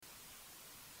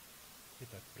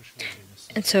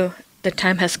And so the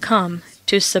time has come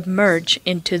to submerge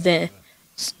into the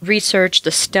research,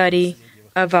 the study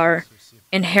of our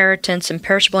inheritance,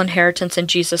 imperishable inheritance in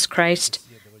Jesus Christ.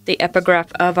 The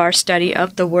epigraph of our study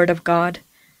of the Word of God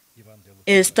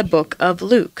is the book of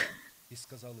Luke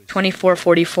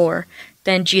 24:44.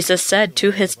 Then Jesus said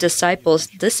to his disciples,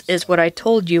 "This is what I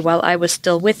told you while I was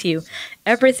still with you.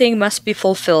 Everything must be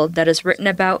fulfilled that is written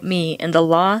about me in the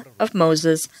law of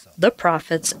Moses, the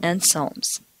prophets, and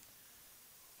Psalms."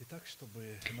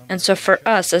 And so for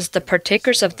us, as the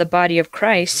partakers of the body of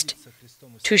Christ,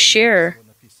 to share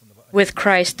with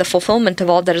Christ the fulfillment of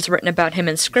all that is written about him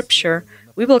in Scripture,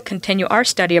 we will continue our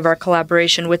study of our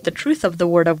collaboration with the truth of the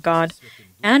Word of God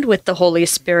and with the Holy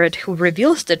Spirit who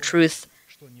reveals the truth,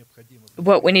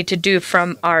 what we need to do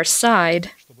from our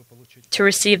side to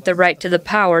receive the right to the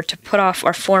power to put off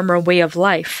our former way of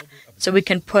life so we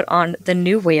can put on the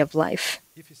new way of life.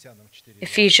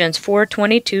 Ephesians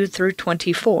 4:22 through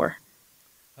 24.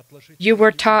 You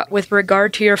were taught with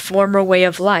regard to your former way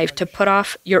of life to put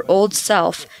off your old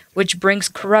self, which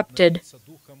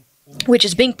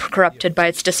is being corrupted by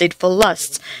its deceitful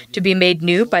lusts, to be made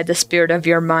new by the spirit of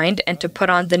your mind, and to put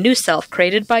on the new self,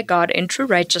 created by God in true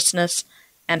righteousness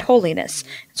and holiness.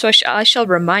 So I shall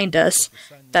remind us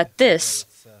that this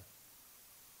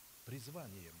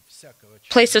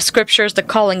place of Scripture is the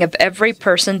calling of every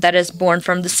person that is born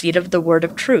from the seed of the word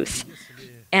of truth.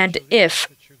 And if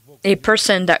a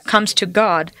person that comes to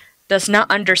God does not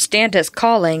understand his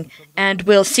calling and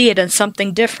will see it in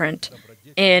something different,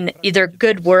 in either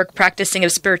good work, practicing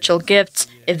of spiritual gifts,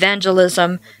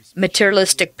 evangelism,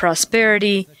 materialistic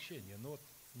prosperity,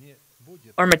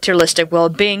 or materialistic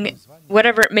well-being,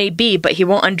 whatever it may be, but he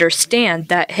won't understand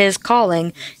that his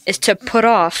calling is to put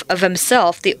off of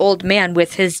himself the old man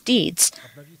with his deeds,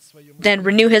 then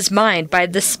renew his mind by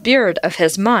the spirit of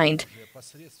his mind,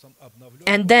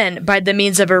 and then, by the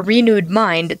means of a renewed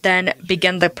mind, then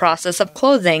begin the process of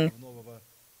clothing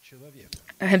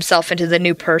himself into the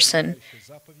new person.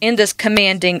 In this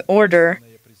commanding order,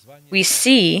 we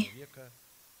see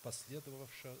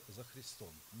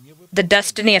the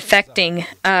destiny-affecting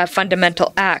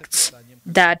fundamental acts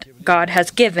that God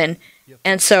has given.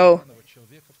 And so,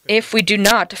 if we do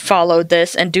not follow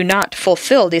this and do not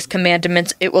fulfill these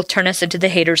commandments, it will turn us into the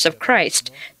haters of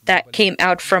Christ that came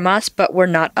out from us but were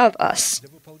not of us.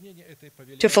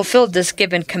 To fulfill this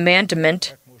given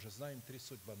commandment,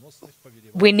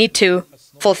 we need to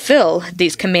fulfill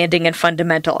these commanding and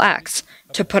fundamental acts,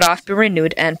 to put off, be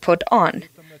renewed, and put on.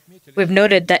 We've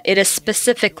noted that it is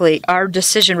specifically our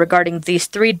decision regarding these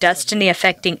three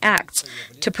destiny-affecting acts,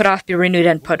 to put off, be renewed,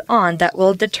 and put on, that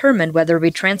will determine whether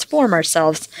we transform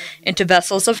ourselves into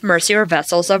vessels of mercy or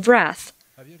vessels of wrath.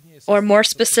 Or more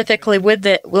specifically, will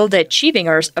the achieving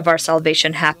of our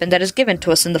salvation happen that is given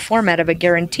to us in the format of a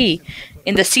guarantee,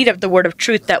 in the seed of the word of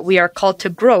truth that we are called to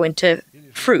grow into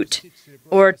fruit,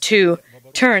 or to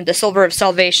turn the silver of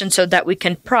salvation so that we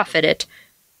can profit it,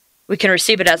 we can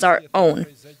receive it as our own.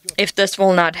 If this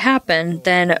will not happen,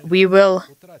 then we will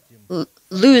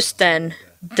lose then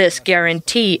this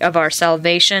guarantee of our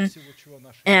salvation,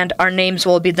 and our names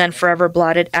will be then forever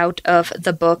blotted out of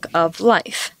the book of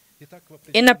life.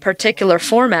 In a particular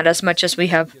format, as much as we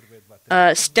have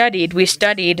studied, we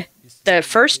studied the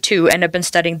first two and have been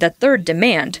studying the third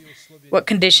demand. What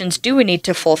conditions do we need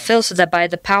to fulfill so that by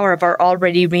the power of our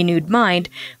already renewed mind,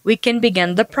 we can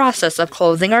begin the process of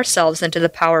clothing ourselves into the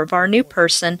power of our new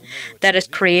person that is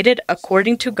created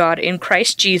according to God in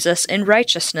Christ Jesus in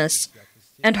righteousness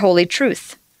and holy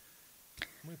truth?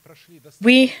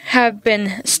 We have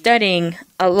been studying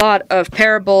a lot of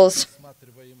parables,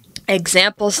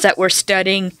 examples that we're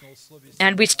studying,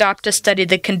 and we stopped to study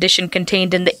the condition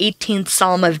contained in the 18th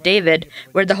Psalm of David,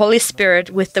 where the Holy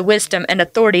Spirit, with the wisdom and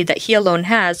authority that He alone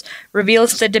has,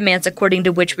 reveals the demands according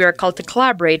to which we are called to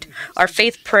collaborate our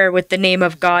faith prayer with the name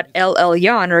of God El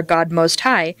Elyon, or God Most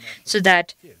High, so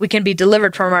that we can be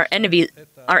delivered from our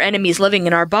enemies living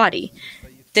in our body.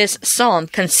 This psalm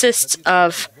consists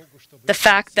of the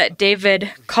fact that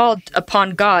David called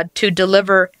upon God to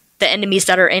deliver the enemies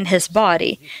that are in his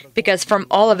body, because from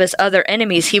all of his other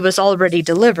enemies he was already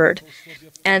delivered.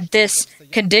 And this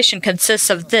condition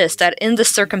consists of this, that in the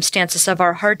circumstances of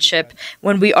our hardship,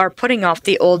 when we are putting off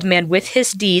the old man with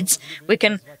his deeds, we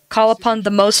can call upon the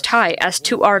Most High as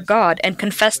to our God and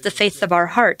confess the faith of our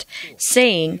heart,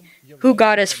 saying who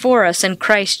God is for us in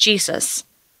Christ Jesus,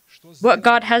 what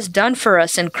God has done for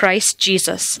us in Christ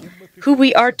Jesus, who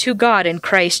we are to God in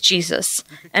Christ Jesus,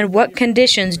 and what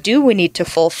conditions do we need to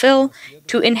fulfill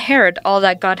to inherit all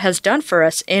that God has done for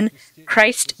us in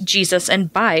Christ Jesus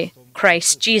and by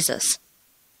Christ Jesus.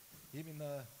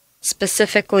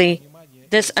 specifically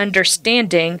this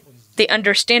understanding, the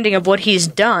understanding of what He's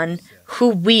done, who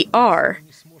we are.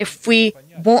 If we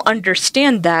won't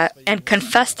understand that and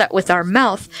confess that with our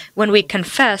mouth, when we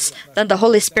confess, then the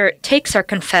Holy Spirit takes our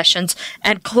confessions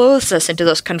and clothes us into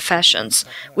those confessions.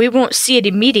 We won't see it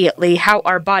immediately how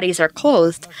our bodies are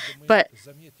clothed, but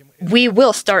we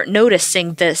will start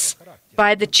noticing this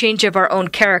by the change of our own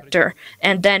character.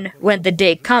 And then when the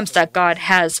day comes that God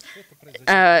has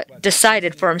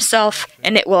decided for Himself,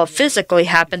 and it will physically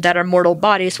happen, that our mortal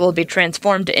bodies will be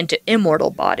transformed into immortal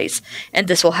bodies. And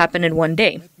this will happen in one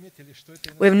day.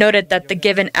 We've noted that the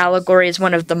given allegory is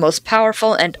one of the most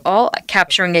powerful and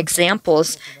all-capturing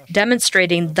examples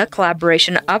demonstrating the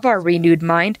collaboration of our renewed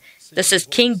mind. This is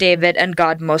King David and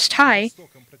God Most High,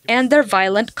 and their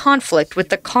violent conflict with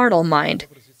the carnal mind.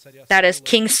 That is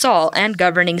King Saul and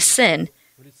governing sin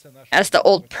as the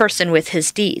old person with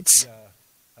his deeds.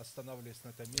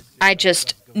 I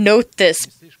just note this.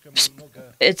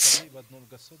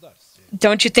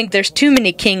 Don't you think there's too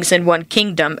many kings in one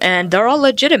kingdom, and they're all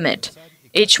legitimate?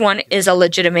 Each one is a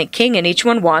legitimate king, and each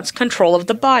one wants control of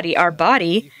the body. Our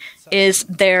body is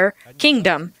their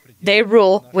kingdom. They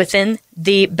rule within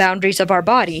the boundaries of our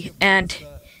body, and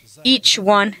each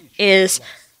one is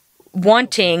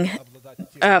wanting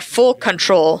full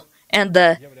control, and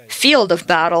the field of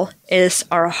battle is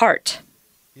our heart.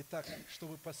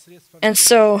 And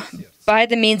so, by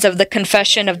the means of the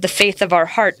confession of the faith of our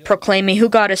heart, proclaiming who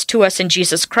God is to us in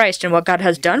Jesus Christ and what God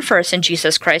has done for us in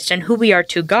Jesus Christ and who we are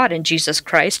to God in Jesus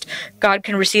Christ, God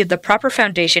can receive the proper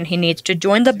foundation He needs to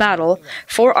join the battle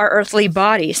for our earthly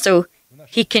body, so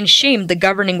He can shame the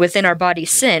governing within our body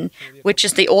sin, which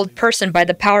is the old person, by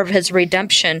the power of His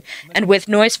redemption, and with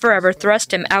noise forever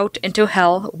thrust him out into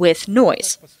hell with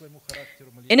noise.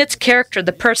 In its character,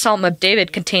 the prayer psalm of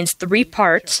David contains 3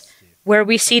 parts, where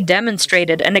we see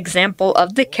demonstrated an example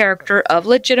of the character of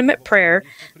legitimate prayer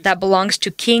that belongs to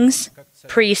kings,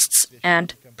 priests,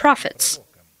 and prophets.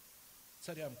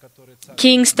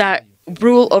 Kings that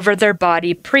rule over their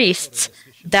body, priests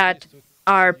that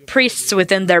are priests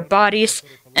within their bodies,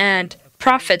 and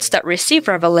prophets that receive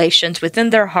revelations within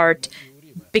their heart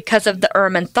because of the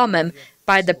Urim and Thummim,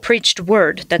 by the preached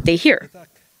word that they hear.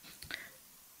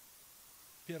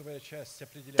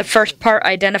 The first part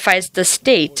identifies the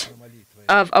state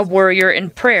of a warrior in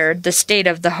prayer, the state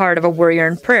of the heart of a warrior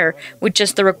in prayer, which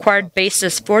is the required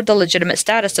basis for the legitimate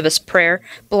status of his prayer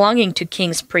belonging to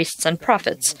kings, priests, and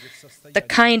prophets. The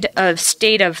kind of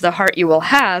state of the heart you will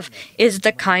have is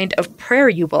the kind of prayer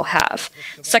you will have.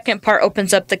 Second part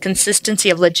opens up the consistency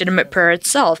of legitimate prayer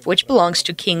itself, which belongs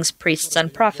to kings, priests,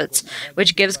 and prophets,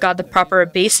 which gives God the proper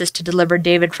basis to deliver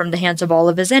David from the hands of all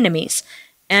of his enemies,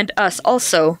 and us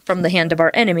also from the hand of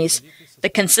our enemies. The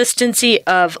consistency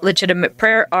of legitimate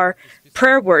prayer are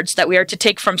prayer words that we are to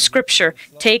take from Scripture.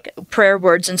 Take prayer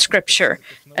words in Scripture.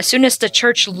 As soon as the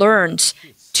church learns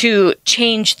to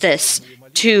change this,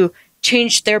 to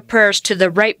change their prayers to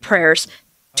the right prayers,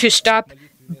 to stop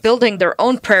building their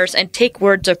own prayers and take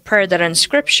words of prayer that are in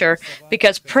Scripture,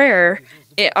 because prayer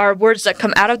are words that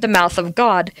come out of the mouth of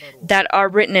God, that are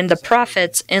written in the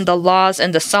prophets, in the laws,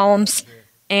 in the Psalms,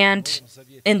 and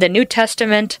in the New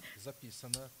Testament.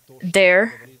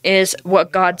 There is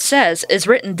what God says is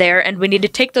written there, and we need to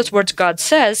take those words God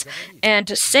says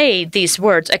and say these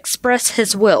words, express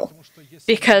His will.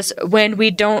 Because when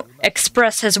we don't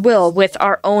express His will with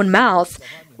our own mouth,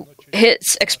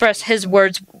 express His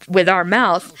words with our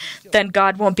mouth, then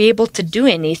God won't be able to do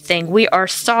anything. We are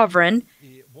sovereign,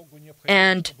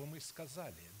 and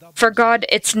for God,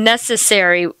 it's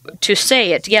necessary to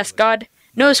say it. Yes, God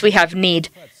knows we have need,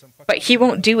 but He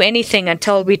won't do anything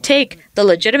until we take the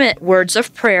legitimate words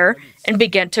of prayer and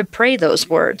begin to pray those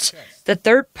words. The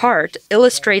third part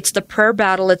illustrates the prayer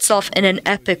battle itself in an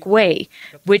epic way,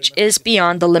 which is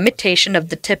beyond the limitation of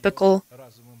the typical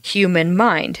human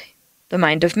mind, the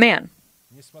mind of man.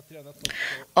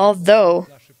 Although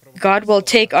God will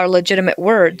take our legitimate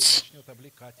words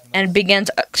and begin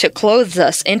to clothe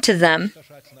us into them,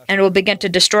 and will begin to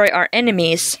destroy our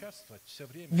enemies,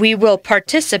 we will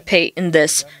participate in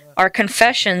this. Our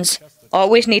confessions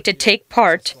always need to take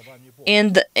part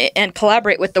in and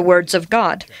collaborate with the words of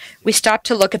God. We stop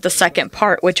to look at the second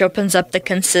part, which opens up the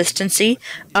consistency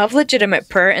of legitimate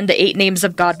prayer in the 8 names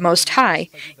of God Most High,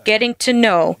 getting to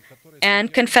know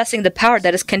and confessing the power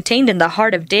that is contained in the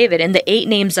heart of David in the 8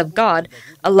 names of God,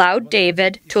 allowed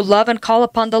David to love and call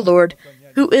upon the Lord,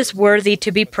 who is worthy to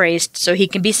be praised, so he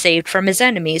can be saved from his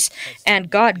enemies, and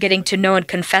God getting to know and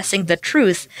confessing the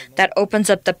truth that opens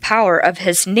up the power of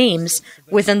His names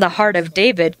within the heart of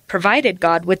David, provided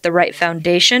God with the right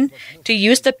foundation to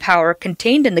use the power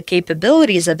contained in the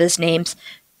capabilities of His names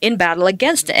in battle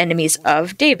against the enemies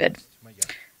of David.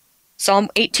 Psalm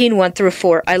 18,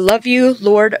 1-4. I love you,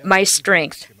 Lord, my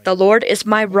strength. The Lord is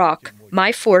my rock,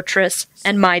 my fortress,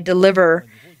 and my deliverer.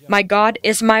 My God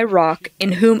is my rock,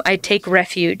 in whom I take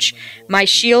refuge, my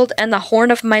shield and the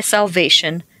horn of my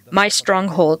salvation, my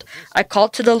stronghold. I call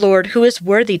to the Lord, who is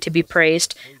worthy to be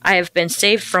praised. I have been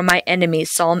saved from my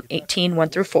enemies. Psalm 18,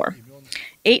 1-4.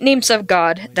 8 names of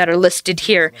God that are listed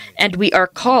here, and we are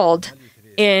called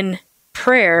in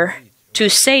prayer to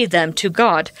say them to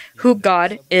God, who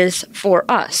God is for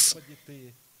us.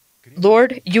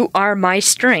 Lord, you are my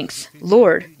strength.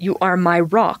 Lord, you are my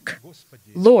rock.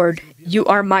 Lord, you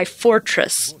are my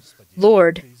fortress.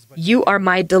 Lord, you are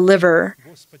my deliverer.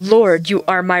 Lord, you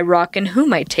are my rock in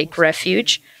whom I take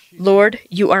refuge. Lord,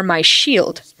 you are my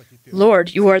shield.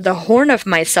 Lord, you are the horn of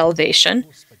my salvation.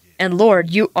 And Lord,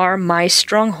 you are my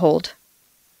stronghold.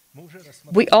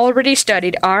 We already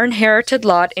studied our inherited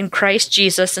lot in Christ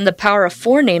Jesus in the power of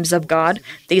 4 names of God.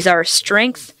 These are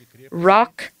strength,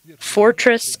 rock,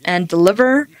 fortress, and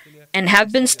deliverer, and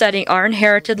have been studying our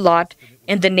inherited lot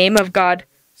in the name of God,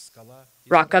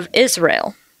 Rock of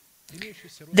Israel.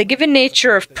 The given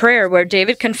nature of prayer, where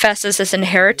David confesses his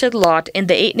inherited lot in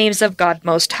the 8 names of God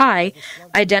Most High,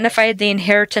 identified the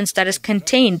inheritance that is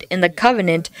contained in the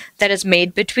covenant that is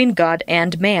made between God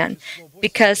and man,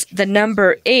 because the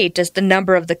number 8 is the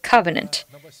number of the covenant.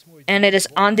 And it is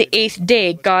on the 8th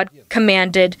day God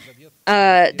commanded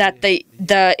that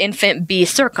the infant be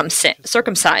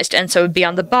circumcised, and so it would be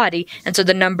on the body, and so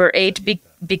the number 8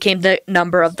 became the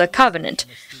number of the covenant.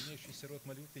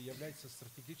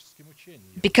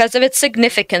 Because of its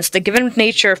significance, the given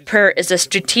nature of prayer is a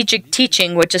strategic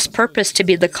teaching which is purposed to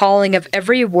be the calling of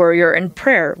every warrior in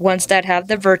prayer, ones that have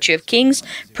the virtue of kings,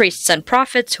 priests, and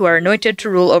prophets who are anointed to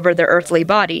rule over their earthly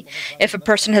body. If a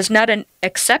person has not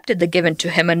accepted the given to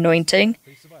him anointing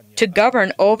to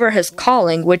govern over his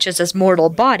calling, which is his mortal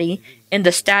body, in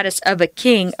the status of a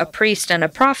king, a priest, and a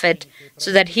prophet,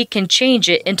 so that he can change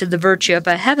it into the virtue of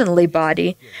a heavenly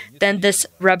body, then this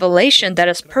revelation that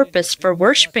is purposed for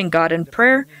worshiping God in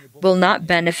prayer will not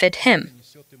benefit him.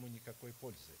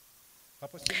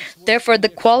 Therefore, the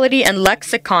quality and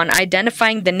lexicon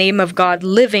identifying the name of God,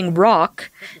 Living Rock,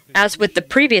 as with the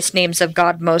previous names of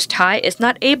God Most High, is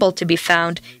not able to be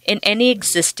found in any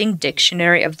existing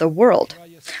dictionary of the world.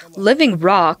 Living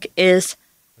Rock is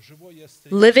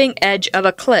living edge of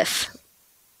a cliff,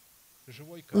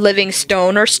 living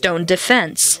stone or stone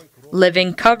defense,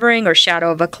 living covering or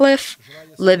shadow of a cliff,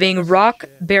 living rock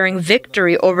bearing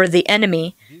victory over the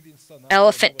enemy,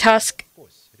 elephant tusk,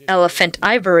 elephant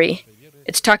ivory.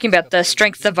 It's talking about the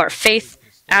strength of our faith,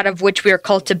 out of which we are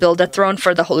called to build a throne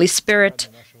for the Holy Spirit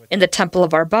in the temple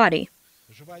of our body.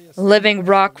 Living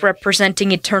rock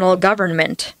representing eternal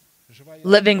government,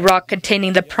 living rock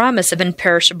containing the promise of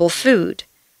imperishable food,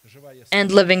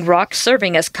 and living rock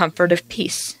serving as comfort of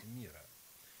peace.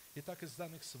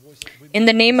 In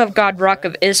the name of God, Rock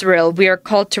of Israel, we are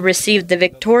called to receive the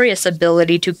victorious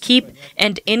ability to keep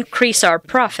and increase our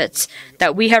profits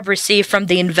that we have received from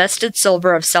the invested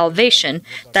silver of salvation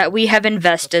that we have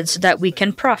invested so that we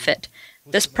can profit.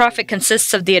 This profit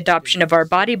consists of the adoption of our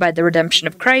body by the redemption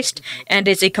of Christ and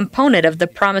is a component of the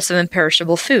promise of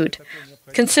imperishable food.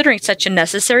 Considering such a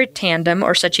necessary tandem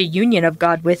or such a union of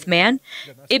God with man,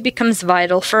 it becomes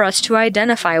vital for us to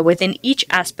identify within each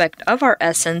aspect of our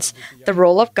essence the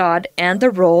role of God and the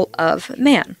role of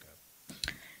man.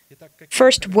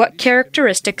 First, what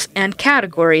characteristics and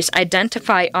categories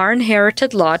identify our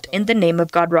inherited lot in the name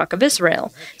of God, Rock of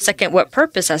Israel? Second, what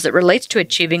purpose, as it relates to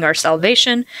achieving our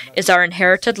salvation, is our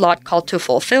inherited lot called to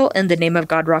fulfill in the name of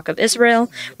God, Rock of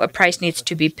Israel? What price needs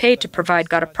to be paid to provide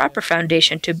God a proper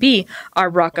foundation to be our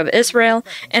Rock of Israel?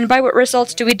 And by what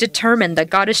results do we determine that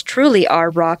God is truly our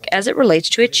rock as it relates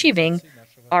to achieving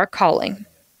our calling,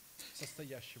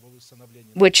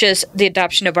 which is the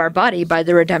adoption of our body by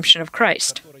the redemption of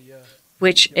Christ,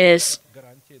 which is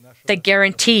the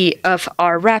guarantee of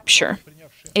our rapture.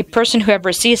 A person who has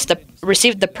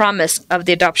received the promise of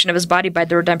the adoption of his body by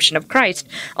the redemption of Christ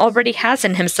already has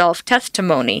in himself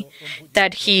testimony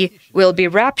that he will be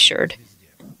raptured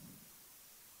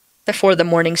before the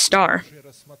morning star.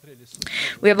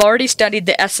 We have already studied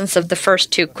the essence of the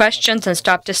first 2 questions and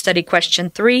stopped to study question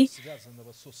 3,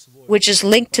 which is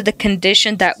linked to the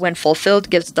condition that, when fulfilled,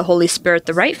 gives the Holy Spirit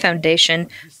the right foundation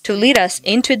to lead us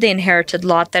into the inherited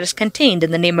lot that is contained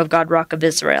in the name of God, Rock of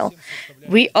Israel.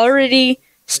 We already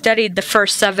studied the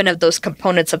first 7 of those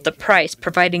components of the price,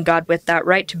 providing God with that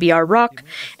right to be our rock,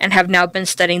 and have now been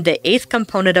studying the 8th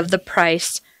component of the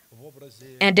price,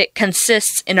 and it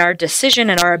consists in our decision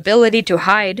and our ability to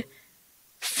hide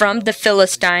from the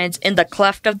Philistines in the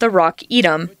cleft of the rock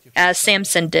Edom, as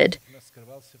Samson did.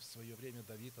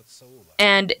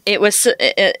 And it was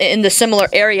in the similar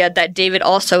area that David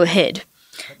also hid.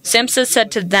 Samson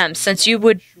said to them, "Since you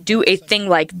would do a thing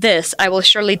like this, I will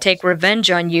surely take revenge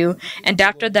on you, and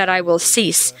after that I will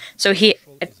cease." So he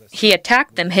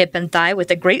attacked them hip and thigh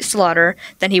with a great slaughter.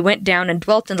 Then he went down and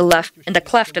dwelt in the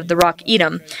cleft of the rock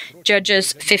Edom.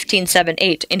 Judges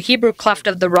 15:7-8. In Hebrew, cleft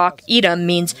of the rock Edom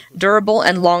means durable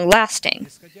and long-lasting.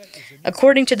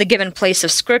 According to the given place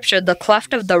of Scripture, the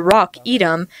cleft of the rock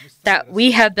Edom that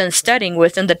we have been studying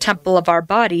within the temple of our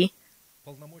body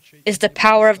is the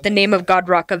power of the name of God,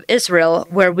 Rock of Israel,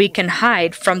 where we can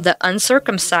hide from the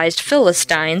uncircumcised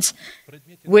Philistines,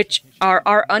 which are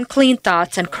our unclean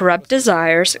thoughts and corrupt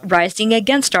desires rising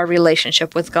against our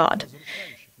relationship with God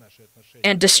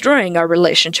and destroying our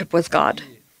relationship with God,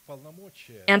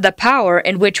 and the power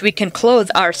in which we can clothe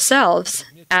ourselves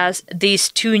as these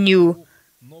two new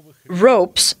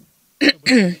ropes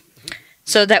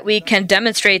so that we can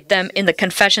demonstrate them in the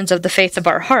confessions of the faith of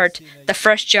our heart, the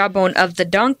fresh jawbone of the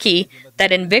donkey,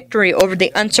 that in victory over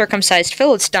the uncircumcised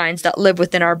Philistines that live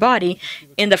within our body,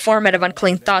 in the format of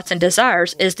unclean thoughts and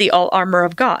desires, is the all armor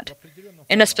of God.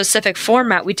 In a specific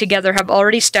format, we together have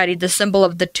already studied the symbol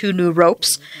of the two new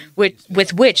ropes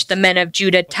with which the men of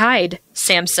Judah tied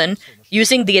Samson,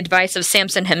 using the advice of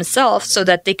Samson himself so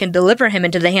that they can deliver him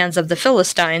into the hands of the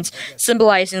Philistines,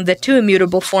 symbolizing the two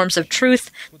immutable forms of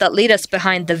truth that lead us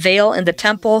behind the veil in the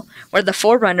temple, where the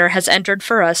forerunner has entered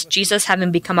for us, Jesus having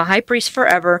become a high priest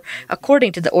forever,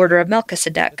 according to the order of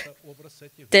Melchizedek.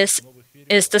 This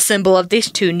is the symbol of these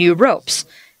two new ropes,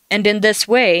 and in this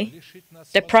way,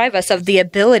 deprive us of the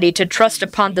ability to trust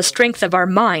upon the strength of our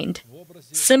mind,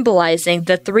 symbolizing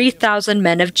the 3,000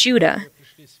 men of Judah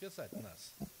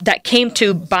that came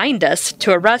to bind us,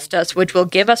 to arrest us, which will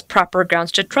give us proper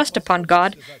grounds to trust upon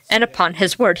God and upon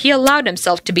His Word. He allowed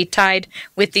Himself to be tied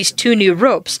with these two new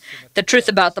ropes, the truth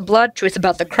about the blood, truth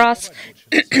about the cross,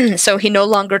 so He no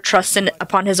longer trusts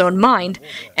upon His own mind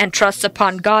and trusts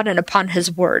upon God and upon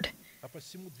His Word.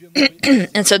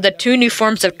 And so the two new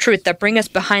forms of truth that bring us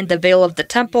behind the veil of the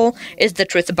temple is the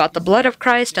truth about the blood of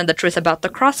Christ and the truth about the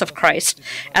cross of Christ,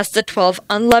 as the 12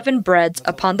 unleavened breads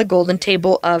upon the golden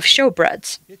table of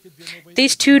showbreads.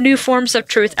 These two new forms of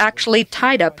truth actually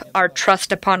tied up our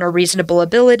trust upon our reasonable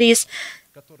abilities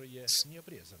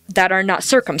that are not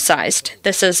circumcised.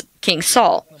 This is King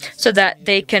Saul, so that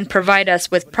they can provide us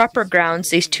with proper grounds,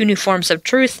 these two new forms of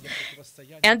truth,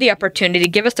 and the opportunity,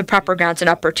 give us the proper grounds and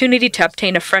opportunity to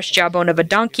obtain a fresh jawbone of a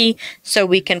donkey, so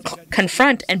we can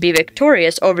confront and be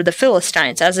victorious over the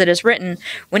Philistines. As it is written,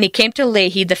 when he came to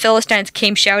Lehi, the Philistines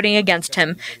came shouting against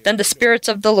him. Then the Spirit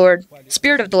of the Lord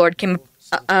came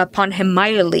upon him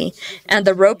mightily, and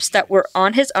the ropes that were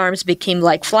on his arms became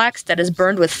like flax that is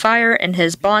burned with fire, and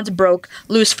his bonds broke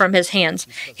loose from his hands.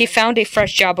 He found a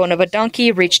fresh jawbone of a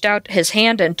donkey, reached out his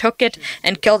hand and took it,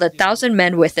 and killed 1,000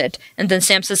 men with it. And then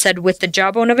Samson said, with the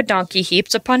jawbone of a donkey,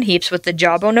 heaps upon heaps, with the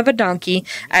jawbone of a donkey,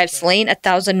 I have slain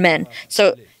 1,000 men.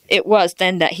 So it was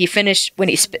then that he finished, when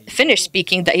he finished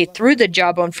speaking, that he threw the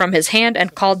jawbone from his hand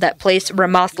and called that place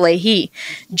Ramoth Lehi.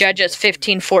 Judges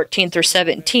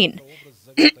 15:14-17.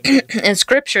 In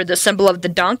Scripture, the symbol of the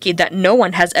donkey that no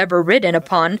one has ever ridden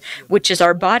upon, which is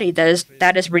our body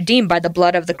that is redeemed by the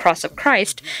blood of the cross of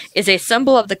Christ, is a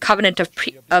symbol of the covenant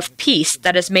of peace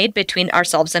that is made between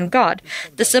ourselves and God.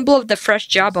 The symbol of the fresh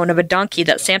jawbone of a donkey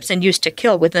that Samson used to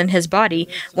kill within his body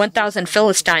 1,000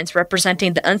 Philistines,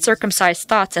 representing the uncircumcised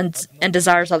thoughts and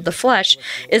desires of the flesh,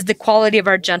 is the quality of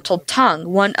our gentle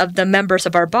tongue, one of the members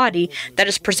of our body that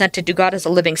is presented to God as a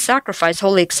living sacrifice,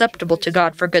 wholly acceptable to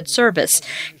God for good service.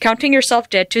 Counting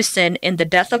yourself dead to sin in the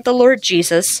death of the Lord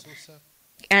Jesus,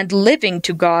 and living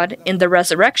to God in the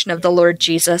resurrection of the Lord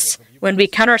Jesus. When we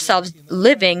count ourselves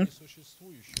living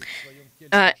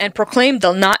and proclaim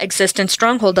the not-existent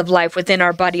stronghold of life within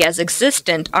our body as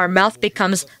existent, our mouth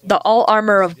becomes the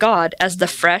all-armor of God as the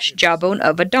fresh jawbone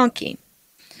of a donkey.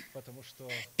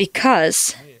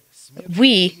 Because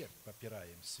we,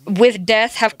 with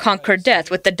death, have conquered death.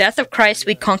 With the death of Christ,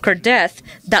 we conquer death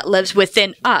that lives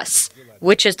within us,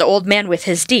 which is the old man with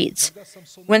his deeds.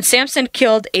 When Samson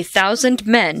killed 1,000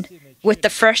 men with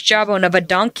the fresh jawbone of a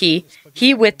donkey,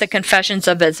 he, with the confessions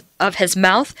of his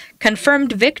mouth,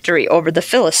 confirmed victory over the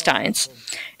Philistines.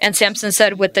 And Samson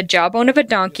said, with the jawbone of a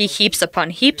donkey, heaps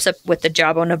upon heaps, with the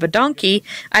jawbone of a donkey,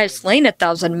 I have slain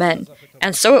 1,000 men.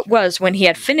 And so it was, when he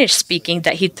had finished speaking,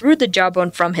 that he threw the jawbone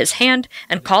from his hand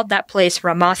and called that place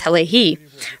Ramoth Lehi.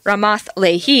 Ramoth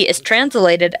Lehi is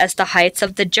translated as the heights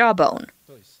of the jawbone,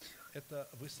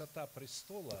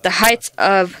 the heights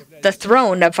of the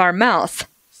throne of our mouth,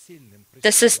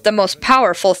 This is the most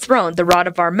powerful throne, the rod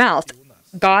of our mouth,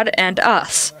 God and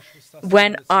us.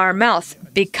 When our mouth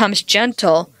becomes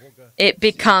gentle, it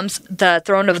becomes the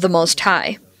throne of the Most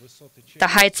High, the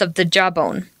heights of the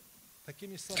jawbone.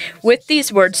 With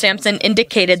these words, Samson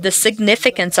indicated the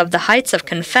significance of the heights of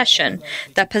confession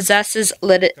that possesses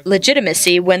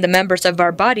legitimacy when the members of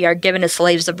our body are given as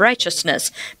slaves of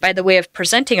righteousness, by the way of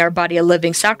presenting our body a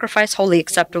living sacrifice, wholly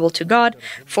acceptable to God,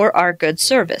 for our good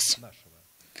service.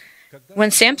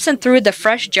 When Samson threw the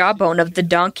fresh jawbone of the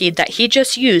donkey that he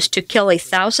just used to kill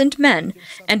 1,000 men,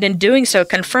 and in doing so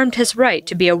confirmed his right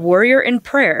to be a warrior in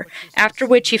prayer, after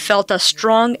which he felt a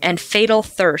strong and fatal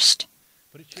thirst.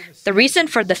 The reason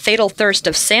for the fatal thirst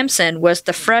of Samson was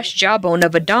the fresh jawbone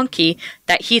of a donkey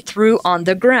that he threw on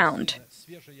the ground,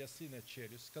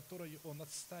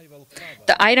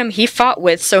 the item he fought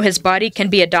with so his body can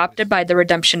be adopted by the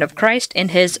redemption of Christ in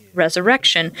his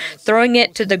resurrection. Throwing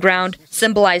it to the ground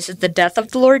symbolizes the death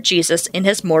of the Lord Jesus in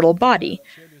his mortal body,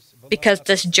 because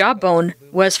this jawbone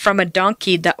was from a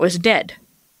donkey that was dead.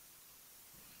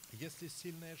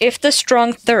 If the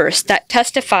strong thirst that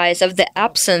testifies of the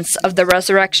absence of the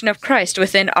resurrection of Christ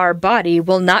within our body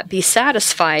will not be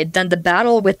satisfied, then the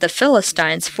battle with the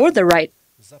Philistines for the right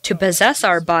to possess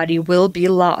our body will be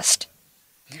lost.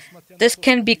 This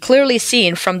can be clearly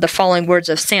seen from the following words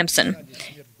of Samson.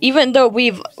 Even though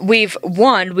we've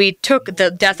won, we took the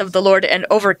death of the Lord and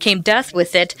overcame death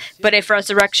with it, but if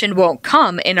resurrection won't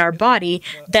come in our body,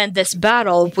 then this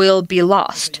battle will be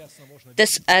lost.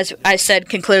 This, as I said,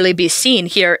 can clearly be seen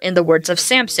here in the words of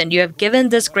Samson. You have given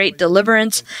this great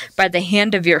deliverance by the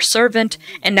hand of your servant,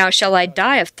 and now shall I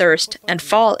die of thirst and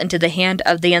fall into the hand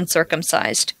of the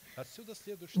uncircumcised.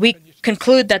 We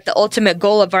conclude that the ultimate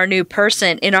goal of our new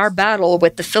person in our battle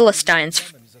with the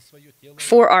Philistines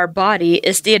for our body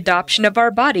is the adoption of our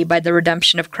body by the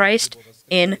redemption of Christ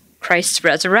in Christ's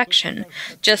resurrection.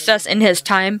 Just as in his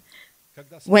time,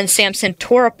 when Samson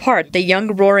tore apart the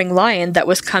young roaring lion that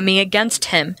was coming against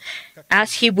him,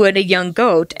 as he would a young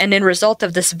goat, and in result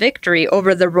of this victory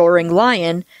over the roaring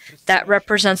lion, that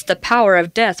represents the power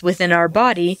of death within our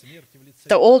body,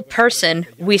 the old person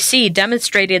we see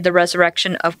demonstrated the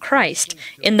resurrection of Christ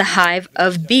in the hive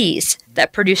of bees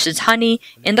that produces honey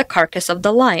in the carcass of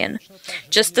the lion.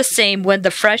 Just the same, when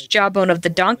the fresh jawbone of the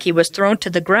donkey was thrown to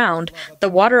the ground, the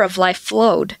water of life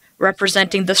flowed,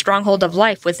 representing the stronghold of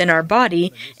life within our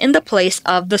body in the place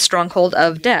of the stronghold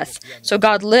of death. So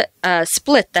God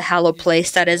split the hollow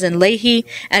place that is in Lehi,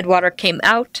 and water came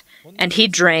out, and he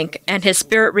drank, and his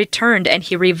spirit returned, and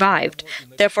he revived.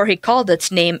 Therefore he called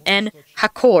its name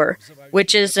En-Hakor,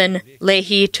 which is in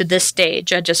Lehi to this day,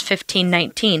 Judges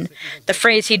 15:19. The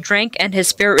phrase he drank and his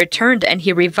spirit returned and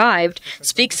he revived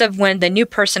speaks of when the new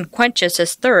person quenches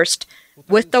his thirst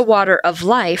with the water of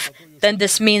life. Then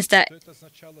this means that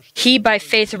he by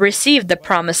faith received the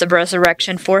promise of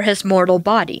resurrection for his mortal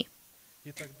body.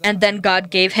 And then God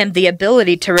gave him the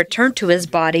ability to return to his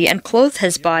body and clothe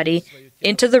his body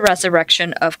into the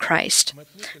resurrection of Christ.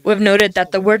 We've noted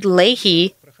that the word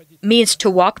lehi means to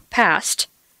walk past,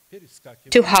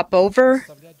 to hop over,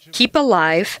 keep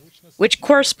alive, which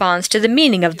corresponds to the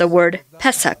meaning of the word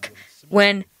Pesach,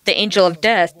 when the angel of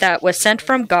death that was sent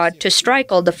from God to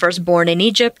strike all the firstborn in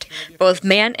Egypt, both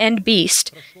man and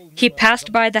beast, he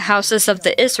passed by the houses of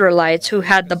the Israelites who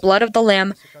had the blood of the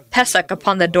lamb Pesach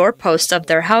upon the doorposts of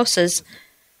their houses.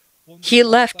 He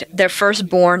left their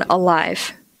firstborn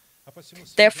alive.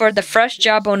 Therefore, the fresh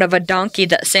jawbone of a donkey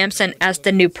that Samson, as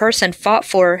the new person, fought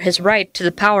for his right to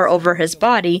the power over his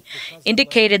body,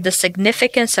 indicated the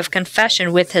significance of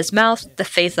confession with his mouth, the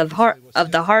faith of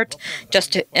the heart,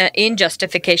 in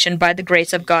justification by the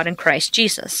grace of God in Christ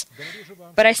Jesus.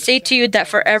 But I say to you that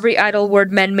for every idle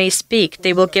word men may speak,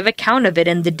 they will give account of it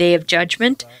in the day of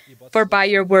judgment. For by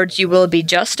your words you will be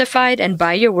justified, and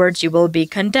by your words you will be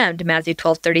condemned. Matthew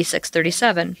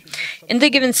 12:36-37. In the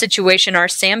given situation, our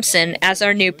Samson, as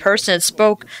our new person,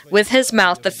 spoke with his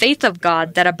mouth the faith of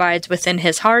God that abides within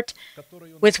his heart,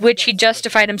 with which he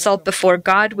justified himself before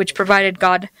God, which provided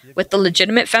God with the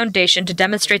legitimate foundation to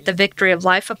demonstrate the victory of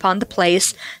life upon the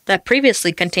place that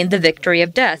previously contained the victory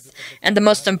of death. And the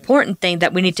most important thing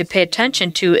that we need to pay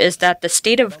attention to is that the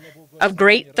state of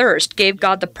great thirst gave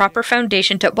God the proper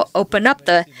foundation to open up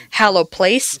the hollow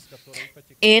place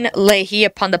in Lehi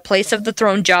upon the place of the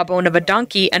thrown jawbone of a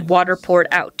donkey, and water poured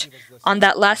out. On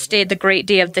that last day, the great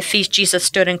day of the feast, Jesus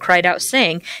stood and cried out,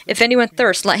 saying, "If anyone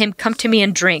thirsts, let him come to me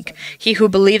and drink. He who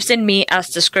believes in me, as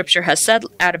the scripture has said,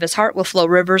 out of his heart will flow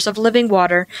rivers of living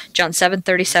water." John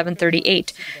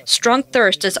 7:37-38. Strong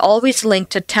thirst is always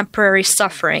linked to temporary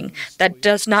suffering that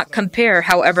does not compare,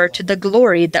 however, to the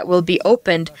glory that will be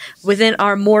opened within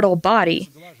our mortal body.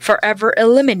 forever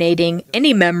eliminating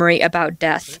any memory about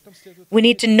death. We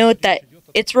need to note that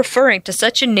it's referring to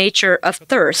such a nature of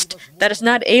thirst that is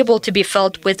not able to be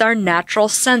felt with our natural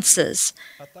senses,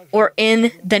 or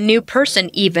in the new person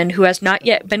even who has not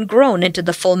yet been grown into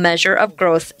the full measure of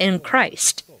growth in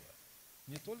Christ.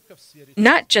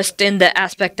 Not just in the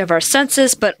aspect of our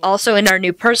senses, but also in our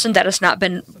new person that has not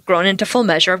been grown into full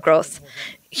measure of growth.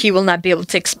 He will not be able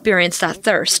to experience that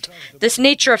thirst. This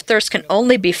nature of thirst can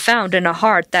only be found in a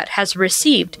heart that has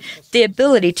received the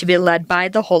ability to be led by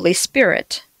the Holy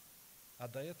Spirit.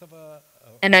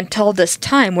 And until this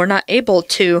time, we're not able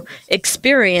to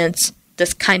experience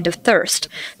this kind of thirst.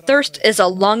 Thirst is a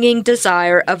longing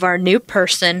desire of our new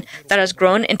person that has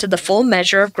grown into the full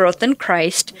measure of growth in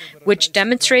Christ, which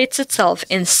demonstrates itself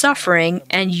in suffering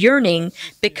and yearning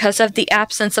because of the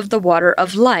absence of the water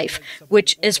of life,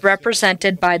 which is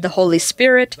represented by the Holy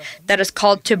Spirit that is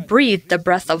called to breathe the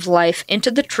breath of life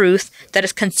into the truth that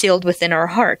is concealed within our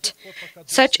heart.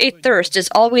 Such a thirst is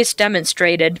always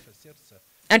demonstrated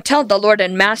until the Lord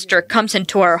and Master comes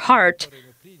into our heart.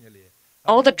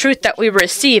 All the truth that we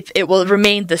receive, it will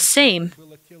remain the same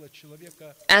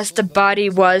as the body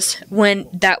was when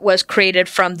that was created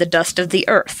from the dust of the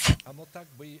earth.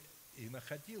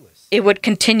 It would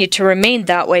continue to remain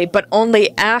that way, but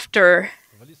only after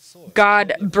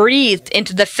God breathed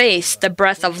into the face the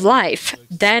breath of life,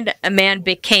 then a man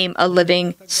became a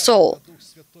living soul.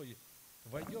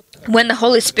 When the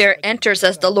Holy Spirit enters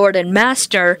as the Lord and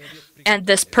Master, and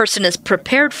this person is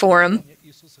prepared for him,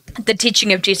 the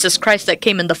teaching of Jesus Christ that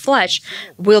came in the flesh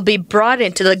will be brought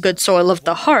into the good soil of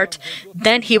the heart.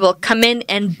 Then he will come in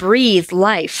and breathe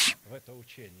life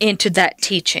into that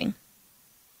teaching.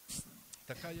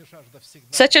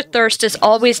 Such a thirst is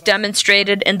always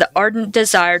demonstrated in the ardent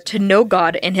desire to know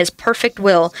God in His perfect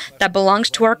will that belongs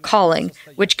to our calling,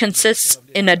 which consists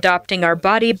in adopting our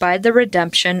body by the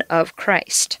redemption of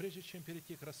Christ.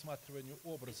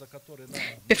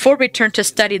 Before we turn to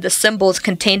study the symbols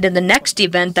contained in the next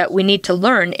event that we need to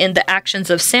learn in the actions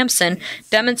of Samson,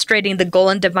 demonstrating the goal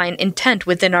and divine intent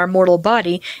within our mortal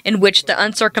body in which the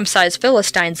uncircumcised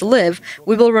Philistines live,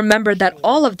 we will remember that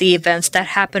all of the events that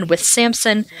happened with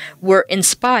Samson were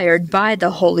inspired by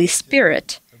the Holy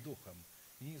Spirit.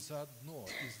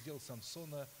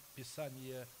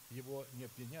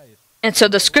 And so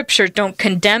the scriptures don't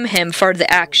condemn him for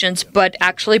the actions, but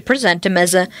actually present him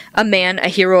as a man, a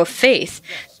hero of faith.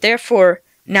 Therefore,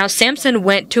 now Samson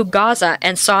went to Gaza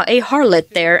and saw a harlot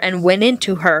there and went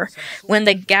into her. When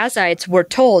the Gazites were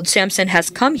told, Samson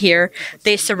has come here,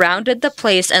 they surrounded the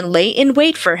place and lay in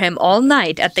wait for him all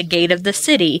night at the gate of the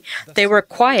city. They were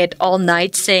quiet all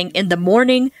night, saying, "In the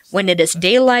morning, when it is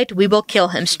daylight, we will kill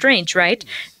him." Strange, right?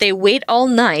 They wait all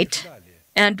night,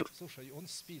 and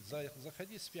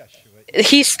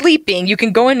he's sleeping. You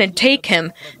can go in and take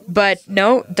him. But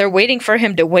no, they're waiting for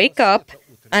him to wake up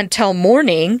until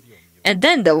morning, and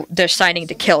then they're deciding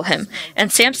to kill him.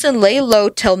 And Samson lay low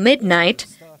till midnight.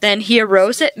 Then he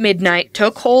arose at midnight,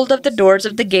 took hold of the doors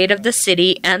of the gate of the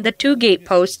city and the 2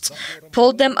 gateposts,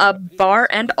 pulled them up, bar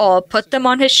and all, put them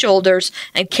on his shoulders,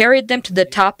 and carried them to the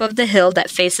top of the hill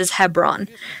that faces Hebron.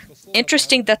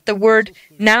 Interesting that the word,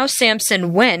 "Now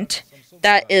Samson went,"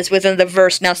 that is within the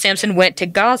verse, "Now Samson went to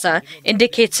Gaza,"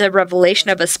 indicates a revelation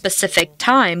of a specific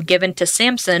time given to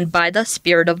Samson by the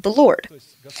Spirit of the Lord.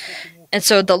 And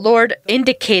so the Lord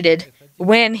indicated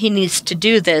when he needs to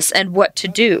do this and what to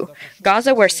do.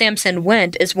 Gaza, where Samson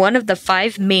went, is one of the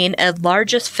 5 main and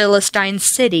largest Philistine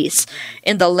cities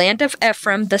in the land of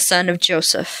Ephraim, the son of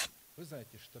Joseph.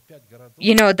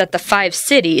 You know that the 5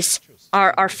 cities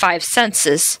are our 5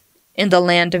 senses in the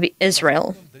land of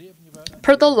Israel.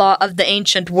 Per the law of the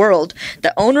ancient world,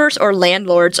 the owners or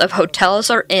landlords of hotels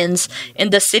or inns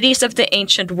in the cities of the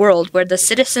ancient world where the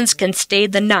citizens can stay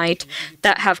the night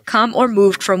that have come or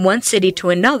moved from one city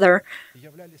to another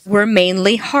were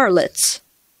mainly harlots.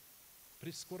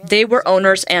 They were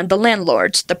owners and the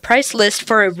landlords. The price list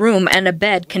for a room and a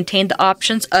bed contained the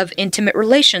options of intimate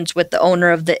relations with the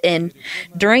owner of the inn.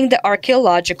 During the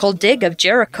archaeological dig of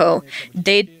Jericho,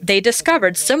 they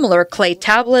discovered similar clay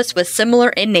tablets with similar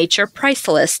in nature price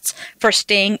lists for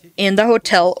staying in the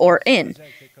hotel or inn.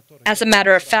 As a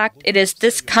matter of fact, it is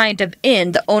this kind of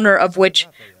inn, the owner of which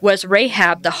was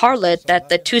Rahab the harlot, that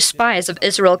the 2 spies of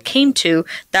Israel came to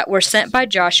that were sent by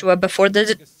Joshua before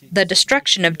the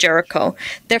destruction of Jericho.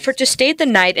 Therefore, to stay the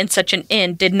night in such an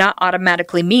inn did not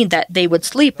automatically mean that they would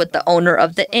sleep with the owner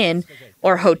of the inn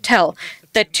or hotel.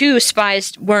 the two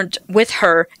spies weren't with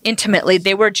her intimately.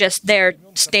 They were just there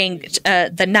staying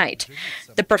the night.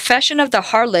 The profession of the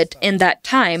harlot in that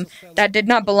time, that did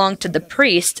not belong to the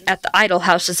priests at the idol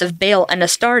houses of Baal and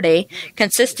Astarte,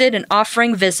 consisted in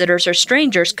offering visitors or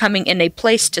strangers coming in a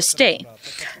place to stay.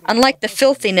 Unlike the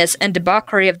filthiness and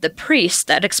debauchery of the priests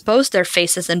that exposed their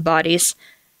faces and bodies,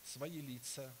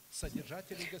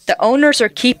 the owners or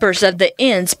keepers of the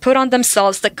inns put on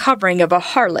themselves the covering of a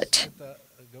harlot.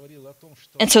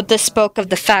 And so this spoke of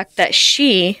the fact that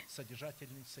she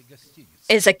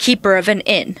is a keeper of an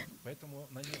inn.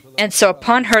 And so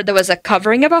upon her there was a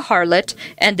covering of a harlot,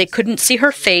 and they couldn't see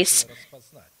her face,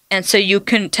 and so you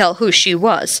couldn't tell who she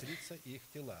was.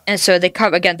 And so they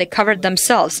covered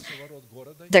themselves.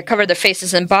 They covered their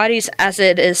faces and bodies, as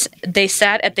it is. They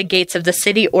sat at the gates of the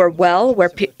city or well,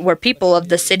 where people of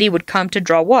the city would come to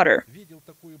draw water.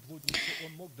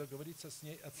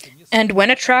 And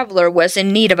when a traveler was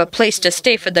in need of a place to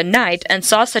stay for the night and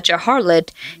saw such a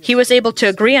harlot, he was able to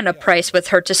agree on a price with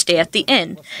her to stay at the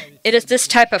inn. It is this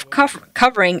type of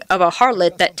covering of a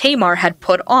harlot that Tamar had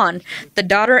put on, the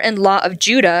daughter-in-law of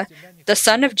Judah, the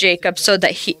son of Jacob, so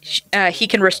that he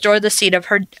can restore the seed of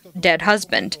her dead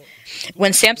husband.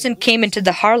 When Samson came into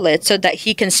the harlot so that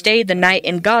he can stay the night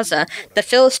in Gaza, the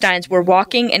Philistines were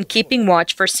walking and keeping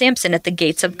watch for Samson at the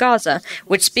gates of Gaza,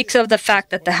 which speaks of the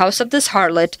fact that the house of this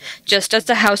harlot, just as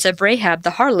the house of Rahab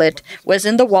the harlot, was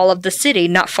in the wall of the city,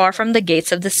 not far from the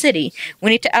gates of the city. We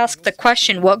need to ask the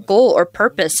question, what goal or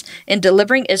purpose in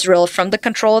delivering Israel from the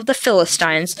control of the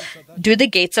Philistines do the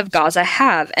gates of Gaza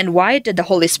have, and why did the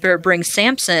Holy Spirit bring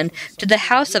Samson to the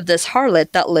house of this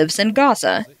harlot that lives in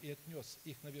Gaza?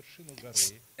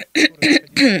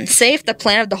 Say if the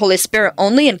plan of the Holy Spirit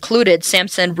only included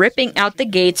Samson ripping out the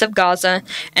gates of Gaza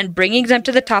and bringing them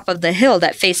to the top of the hill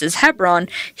that faces Hebron,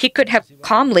 he could have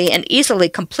calmly and easily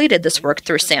completed this work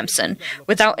through Samson,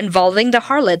 without involving the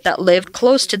harlot that lived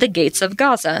close to the gates of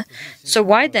Gaza. So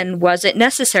why then was it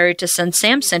necessary to send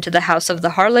Samson to the house of the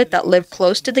harlot that lived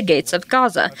close to the gates of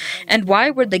Gaza? And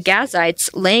why were the Gazites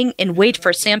laying in wait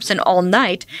for Samson all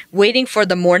night, waiting for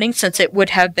the morning, since it would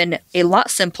have been a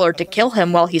lot simpler to kill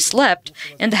him while he slept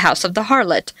in the house of the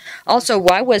harlot? Also,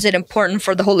 why was it important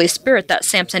for the Holy Spirit that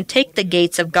Samson take the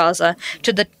gates of Gaza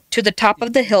to the top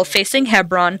of the hill facing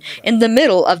Hebron in the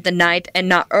middle of the night and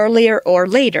not earlier or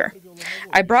later?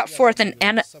 I brought forth an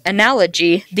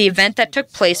analogy, the event that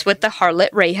took place with the harlot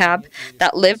Rahab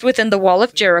that lived within the wall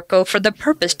of Jericho, for the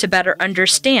purpose to better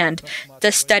understand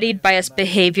the studied bias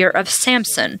behavior of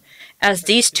Samson, as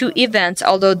these two events,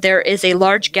 although there is a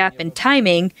large gap in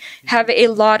timing, have a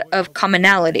lot of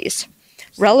commonalities.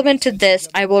 Relevant to this,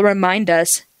 I will remind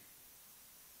us,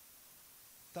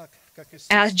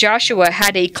 as Joshua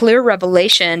had a clear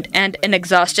revelation and an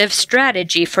exhaustive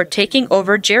strategy for taking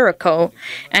over Jericho,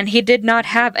 and he did not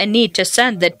have a need to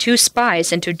send the two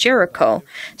spies into Jericho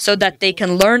so that they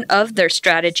can learn of their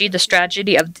strategy, the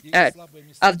strategy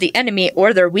of the enemy,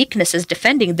 or their weaknesses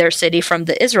defending their city from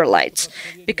the Israelites.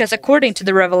 Because according to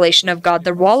the revelation of God,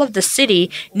 the wall of the city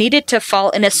needed to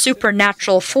fall in a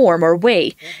supernatural form or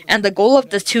way, and the goal of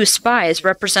the two spies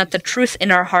represent the truth in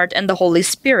our heart and the Holy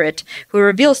Spirit, who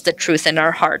reveals the truth in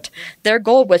our heart. Their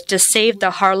goal was to save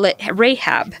the harlot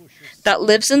Rahab that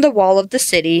lives in the wall of the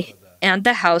city and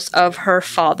the house of her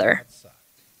father.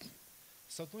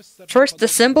 First, the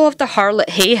symbol of the harlot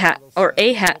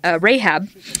Rahab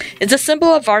is a symbol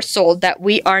of our soul that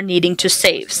we are needing to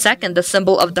save. Second, the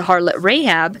symbol of the harlot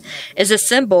Rahab is a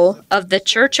symbol of the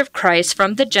Church of Christ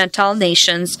from the Gentile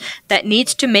nations that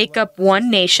needs to make up one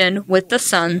nation with the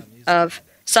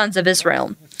sons of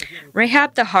Israel.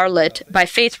 Rahab the harlot, by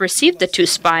faith, received the two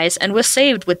spies and was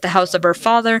saved with the house of her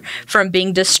father from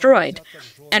being destroyed,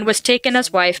 and was taken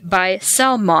as wife by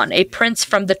Salmon, a prince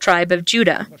from the tribe of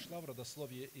Judah.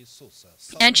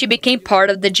 And she became part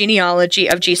of the genealogy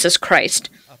of Jesus Christ.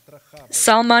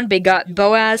 Salmon begot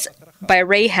Boaz by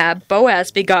Rahab,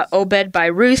 Boaz begot Obed by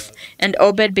Ruth, and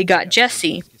Obed begot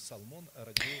Jesse.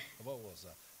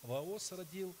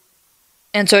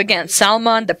 And so again,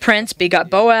 Salmon the prince begot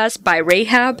Boaz by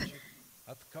Rahab,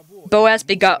 Boaz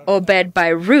begot Obed by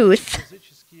Ruth.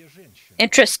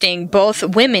 Interesting, both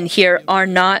women here are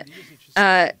not,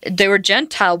 they were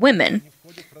Gentile women,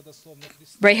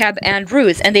 Rahab and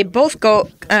Ruth, and they both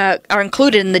are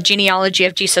included in the genealogy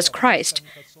of Jesus Christ.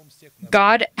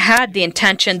 God had the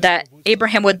intention that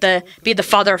Abraham would be the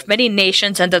father of many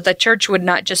nations, and that the church would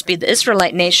not just be the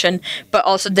Israelite nation, but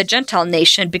also the Gentile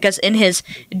nation, because in his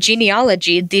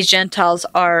genealogy, these Gentiles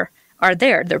are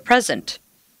there, they're present.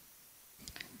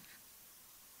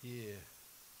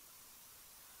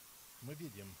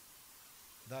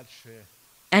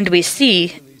 And we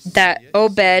see that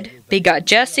Obed begot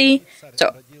Jesse.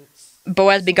 So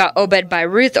Boaz begot Obed by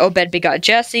Ruth, Obed begot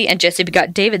Jesse, and Jesse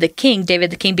begot David the king.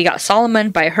 David the king begot Solomon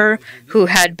by her, who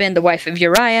had been the wife of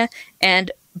Uriah,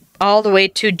 and all the way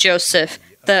to Joseph,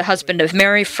 the husband of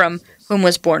Mary, from whom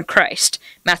was born Christ.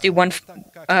 Matthew 1,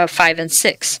 5 and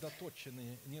 6.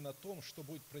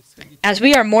 As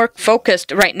we are more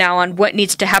focused right now on what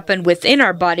needs to happen within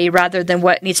our body rather than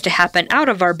what needs to happen out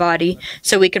of our body,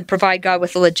 so we can provide God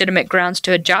with legitimate grounds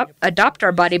to adopt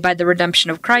our body by the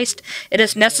redemption of Christ, it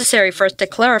is necessary for us to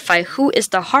clarify who is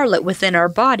the harlot within our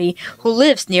body who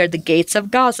lives near the gates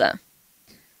of Gaza.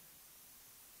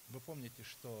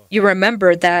 You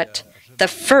remember that the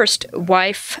first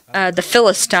wife, the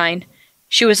Philistine,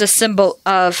 she was a symbol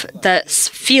of the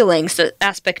feelings, the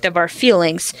aspect of our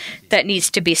feelings that needs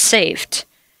to be saved.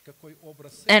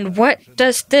 And what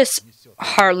does this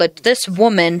harlot, this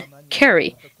woman,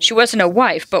 carry? She wasn't a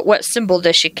wife, but what symbol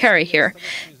does she carry here?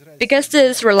 Because the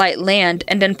Israelite land,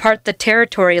 and in part the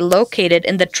territory located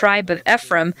in the tribe of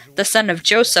Ephraim, the son of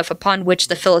Joseph, upon which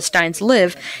the Philistines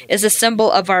live, is a symbol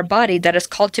of our body that is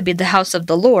called to be the house of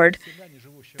the Lord,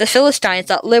 the Philistines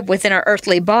that live within our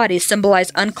earthly bodies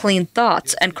symbolize unclean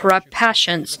thoughts and corrupt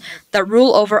passions that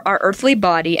rule over our earthly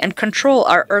body and control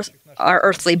our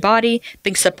earthly body,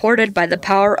 being supported by the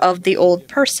power of the old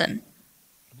person.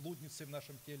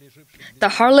 The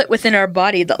harlot within our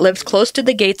body that lives close to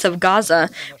the gates of Gaza,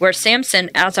 where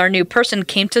Samson, as our new person,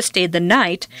 came to stay the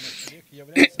night,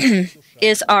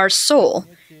 is our soul,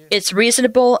 its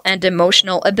reasonable and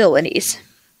emotional abilities.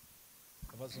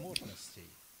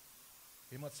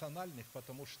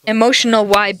 Emotional,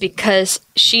 why? Because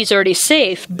she's already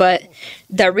safe, but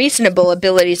the reasonable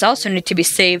abilities also need to be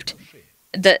saved.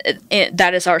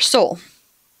 That is our soul.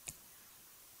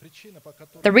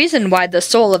 The reason why the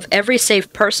soul of every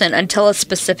saved person until a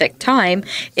specific time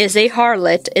is a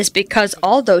harlot is because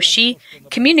although she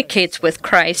communicates with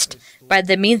Christ by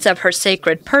the means of her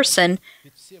sacred person,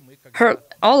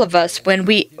 all of us, when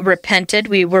we repented,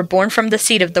 we were born from the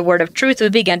seed of the word of truth, we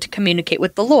began to communicate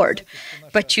with the Lord.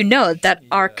 But you know that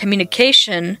our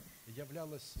communication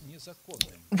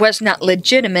was not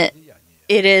legitimate.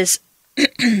 It is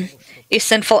a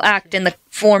sinful act in the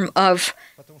form of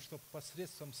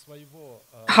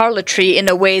harlotry, in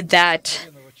a way that,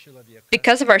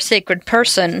 because of our sacred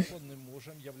person,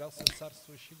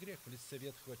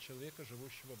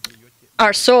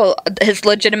 our soul, his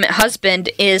legitimate husband,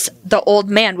 is the old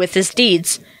man with his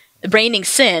deeds, reigning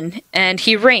sin, and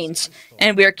he reigns,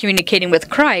 and we are communicating with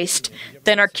Christ,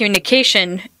 then our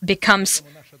communication becomes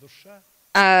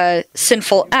a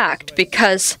sinful act,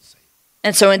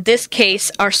 and so in this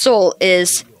case, our soul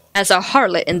is as a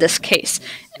harlot in this case.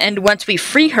 And once we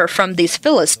free her from these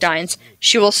Philistines,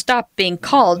 she will stop being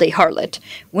called a harlot.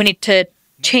 We need to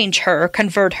change her,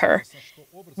 convert her.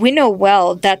 We know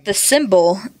well that the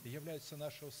symbol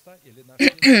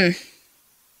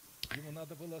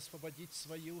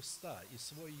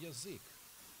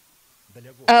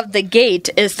of the gate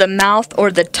is the mouth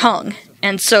or the tongue.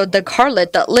 And so the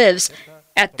harlot that lives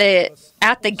at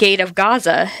the gate of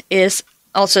Gaza is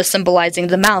also symbolizing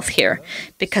the mouth here,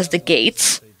 because the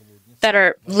gates that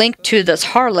are linked to this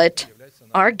harlot,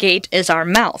 our gate is our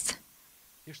mouth.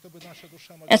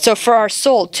 And so for our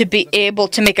soul to be able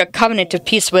to make a covenant of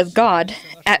peace with God,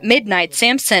 at midnight,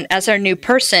 Samson, as our new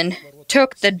person,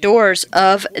 took the doors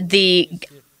of the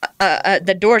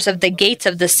gates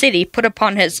of the city, put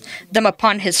them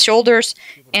upon his shoulders,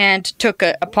 and took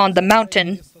upon the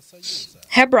mountain.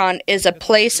 Hebron is a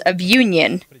place of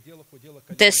union.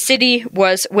 This city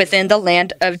was within the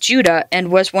land of Judah and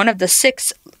was one of the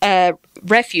 6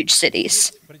 refuge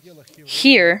cities.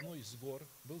 Here,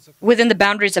 within the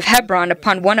boundaries of Hebron,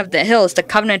 upon one of the hills, the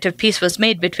covenant of peace was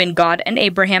made between God and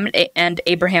Abraham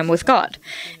with God.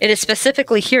 It is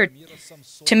specifically here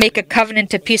to make a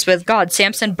covenant of peace with God.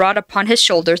 Samson brought upon his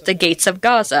shoulders the gates of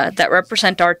Gaza that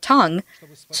represent our tongue,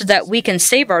 so that we can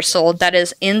save our soul that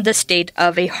is in the state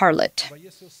of a harlot.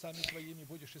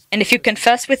 And if you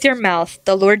confess with your mouth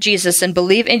the Lord Jesus and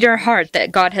believe in your heart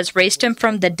that God has raised him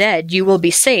from the dead, you will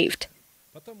be saved.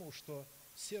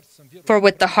 For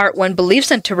with the heart one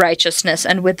believes unto righteousness,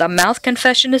 and with the mouth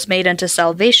confession is made unto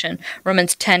salvation.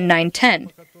 Romans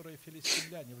 10:9-10.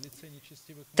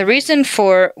 The reason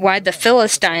for why the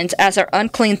Philistines, as our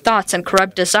unclean thoughts and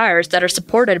corrupt desires that are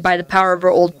supported by the power of our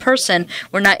old person,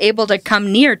 were not able to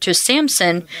come near to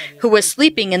Samson, who was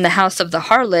sleeping in the house of the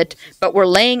harlot, but were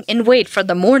laying in wait for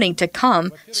the morning to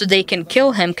come so they can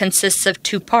kill him, consists of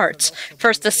two parts.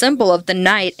 First, the symbol of the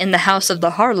night in the house of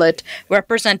the harlot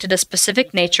represented a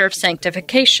specific nature of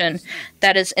sanctification,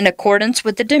 that is, in accordance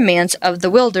with the demands of the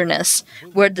wilderness,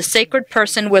 where the sacred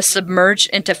person was submerged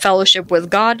into fellowship with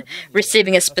God,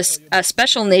 receiving a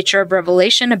special nature of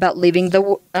revelation about leaving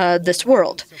this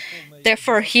world.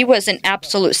 Therefore, he was in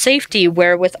absolute safety,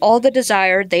 where with all the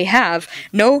desire they have,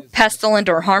 no pestilent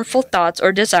or harmful thoughts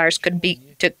or desires could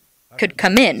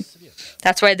come in.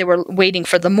 That's why they were waiting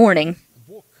for the morning.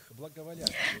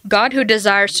 God, who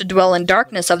desires to dwell in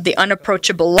darkness of the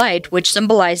unapproachable light, which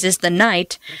symbolizes the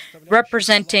night,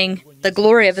 representing the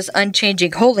glory of his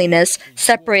unchanging holiness,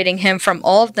 separating him from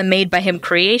all of the made by him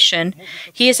creation,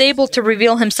 he is able to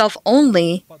reveal himself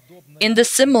only in the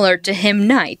similar to him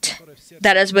night,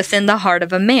 that is within the heart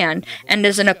of a man, and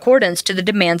is in accordance to the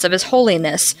demands of his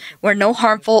holiness, where no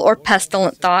harmful or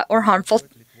pestilent thought or harmful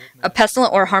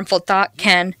thought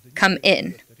can come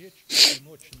in.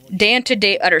 Day unto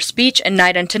day utters speech, and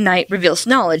night unto night reveals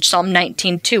knowledge. Psalm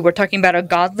 19:2. We're talking about a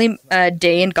godly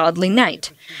day and godly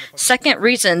night. Second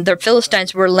reason, the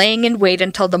Philistines were laying in wait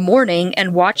until the morning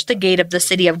and watched the gate of the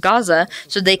city of Gaza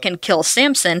so they can kill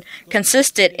Samson,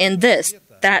 consisted in this,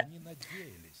 that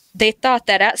they thought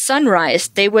that at sunrise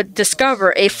they would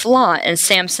discover a flaw in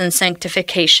Samson's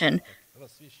sanctification,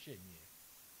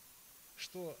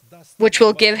 which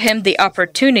will give him the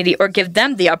opportunity, or give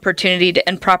them the opportunity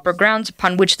and proper grounds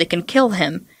upon which they can kill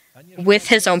him with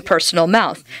his own personal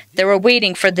mouth. They were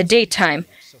waiting for the daytime.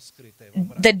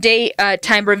 The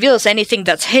daytime reveals anything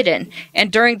that's hidden,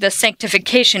 and during the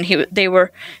sanctification, they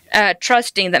were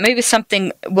trusting that maybe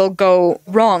something will go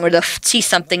wrong, or they'll see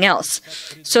something else.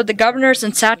 So the governors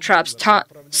and satraps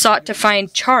sought to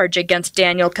find charge against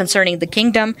Daniel concerning the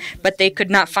kingdom, but they could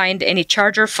not find any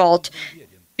charge or fault,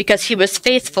 because he was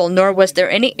faithful, nor was there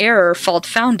any error or fault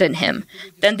found in him.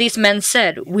 Then these men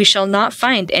said, "We shall not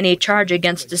find any charge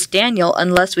against this Daniel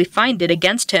unless we find it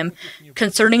against him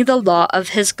concerning the law of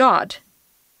his God."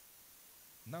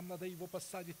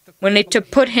 We need to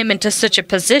put him into such a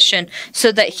position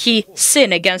so that he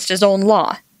sin against his own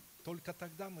law.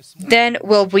 Then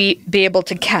will we be able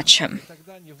to catch him.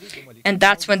 And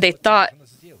that's when they thought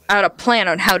out a plan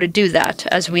on how to do that,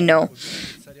 as we know.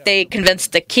 They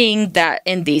convinced the king that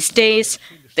in these days,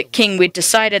 the king, we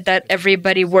decided that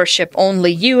everybody worship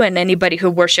only you, and anybody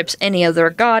who worships any other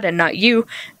god and not you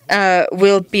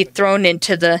will be thrown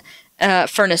into the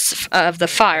furnace of the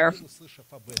fire,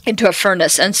 into a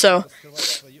furnace. And so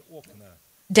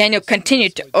Daniel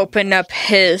continued to open up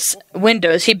his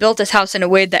windows. He built his house in a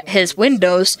way that his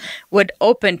windows would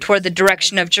open toward the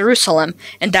direction of Jerusalem,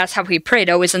 and that's how he prayed,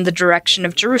 always in the direction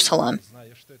of Jerusalem.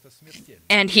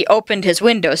 And he opened his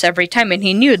windows every time, and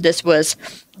he knew this was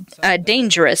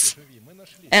dangerous.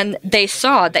 And they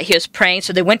saw that he was praying,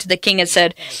 so they went to the king and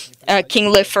said, "King,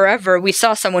 live forever. We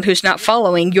saw someone who's not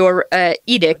following your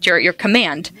edict, your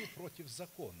command."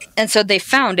 And so they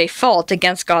found a fault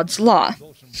against God's law.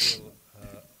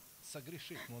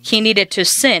 He needed to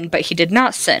sin, but he did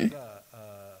not sin.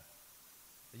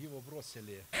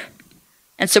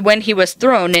 And so when he was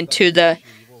thrown into the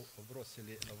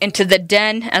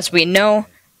den, as we know,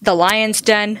 the lion's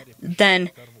den, then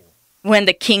when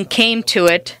the king came to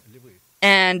it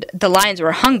and the lions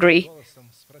were hungry,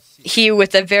 he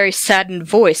with a very saddened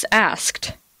voice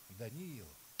asked,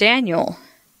 "Daniel,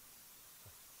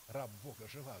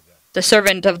 the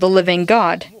servant of the living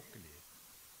God,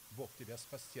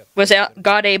 was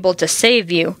God able to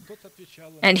save you?"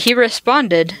 And he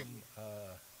responded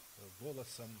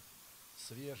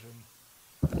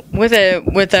with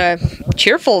a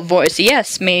cheerful voice,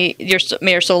 "Yes, may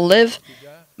your soul live.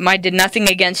 I did nothing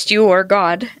against you or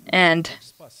God, and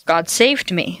God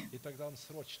saved me."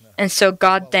 And so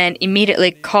God then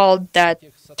immediately commanded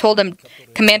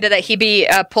that he be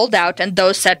pulled out, and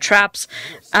those satraps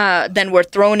then were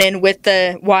thrown in with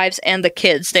the wives and the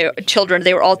kids, children.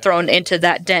 They were all thrown into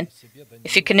that den.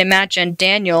 If you can imagine,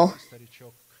 Daniel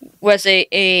was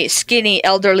a skinny,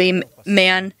 elderly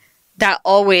man that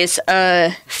always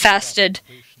fasted.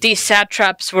 These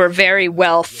satraps were very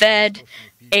well fed,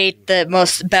 ate the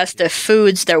best of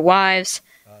foods, their wives.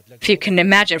 If you can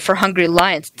imagine, for hungry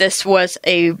lions, this was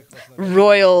a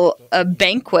royal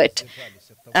banquet.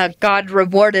 God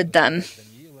rewarded them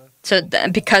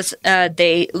because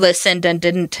they listened and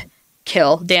didn't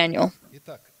kill Daniel.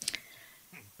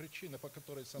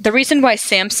 The reason why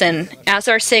Samson, as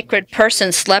our sacred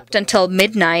person, slept until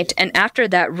midnight and after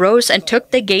that rose and took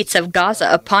the gates of Gaza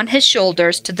upon his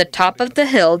shoulders to the top of the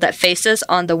hill that faces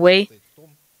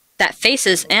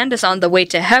and is on the way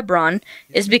to Hebron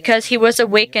is because he was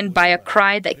awakened by a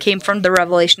cry that came from the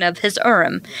revelation of his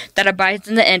Urim, that abides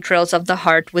in the entrails of the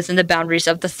heart within the boundaries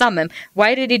of the Thummim.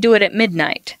 Why did he do it at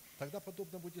midnight?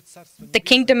 The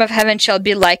kingdom of heaven shall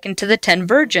be likened to the 10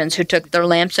 virgins who took their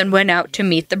lamps and went out to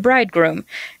meet the bridegroom.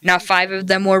 Now 5 of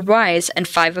them were wise, and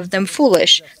 5 of them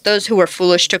foolish. Those who were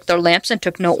foolish took their lamps and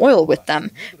took no oil with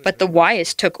them. But the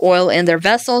wise took oil in their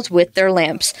vessels with their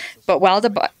lamps. But while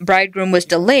the bridegroom was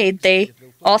delayed, they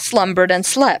all slumbered and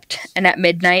slept. And at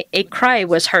midnight a cry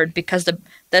was heard, because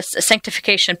the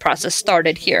sanctification process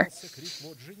started here.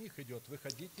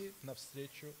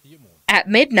 At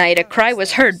midnight a cry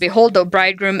was heard, Behold, the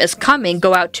bridegroom is coming,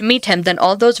 go out to meet him. Then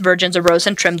all those virgins arose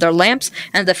and trimmed their lamps,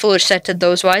 and the foolish said to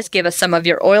those wise, Give us some of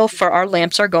your oil, for our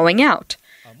lamps are going out.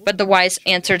 But the wise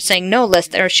answered, saying, No,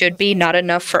 lest there should be not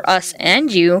enough for us and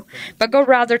you, but go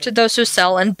rather to those who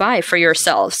sell and buy for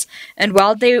yourselves. And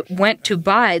while they went to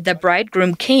buy, the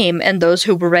bridegroom came, and those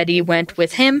who were ready went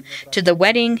with him to the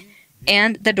wedding,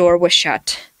 and the door was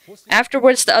shut.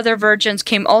 Afterwards the other virgins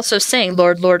came also, saying,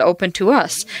 Lord, Lord, open to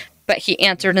us. But he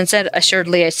answered and said,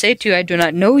 Assuredly I say to you, I do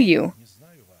not know you.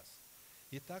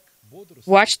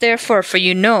 Watch therefore, for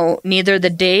you know neither the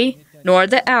day nor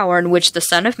the hour in which the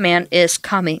Son of Man is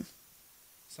coming.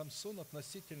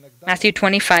 Matthew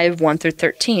 25,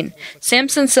 1-13.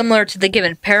 Samson, similar to the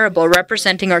given parable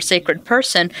representing our sacred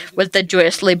person with the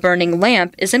joyously burning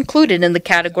lamp, is included in the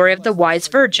category of the wise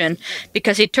virgin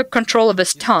because he took control of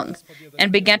his tongue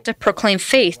and began to proclaim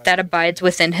faith that abides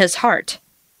within his heart.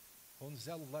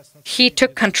 He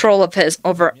took control of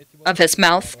his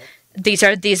mouth. These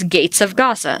are these gates of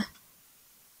Gaza.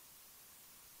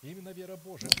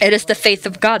 It is the faith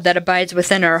of God that abides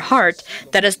within our heart,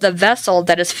 that is the vessel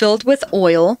that is filled with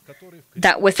oil,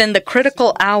 that within the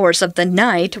critical hours of the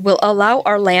night will allow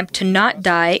our lamp to not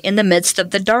die in the midst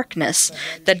of the darkness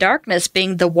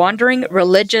being the wandering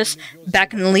religious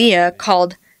bacchanalia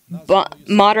called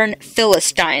modern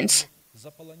Philistines,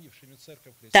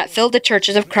 that filled the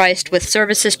churches of Christ with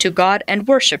services to God and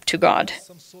worship to God.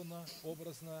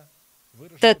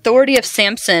 The authority of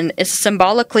Samson is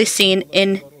symbolically seen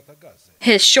in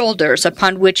his shoulders,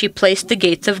 upon which he placed the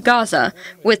gates of Gaza,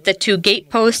 with the 2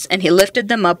 gateposts, and he lifted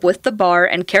them up with the bar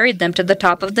and carried them to the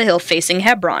top of the hill facing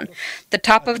Hebron. The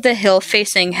top of the hill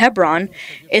facing Hebron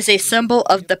is a symbol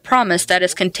of the promise that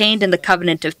is contained in the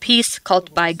covenant of peace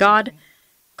called by God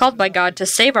to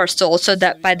save our soul, so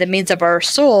that by the means of our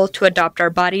soul to adopt our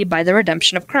body by the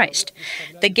redemption of Christ.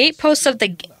 The gateposts of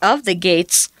the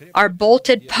gates are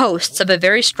bolted posts of a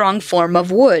very strong form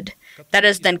of wood that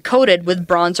is then coated with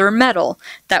bronze or metal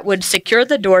that would secure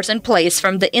the doors in place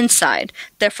from the inside.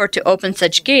 Therefore, to open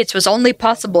such gates was only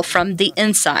possible from the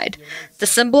inside. The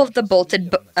symbol of the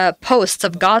bolted posts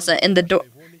of Gaza in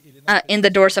the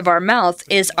doors of our mouth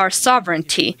is our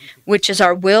sovereignty, which is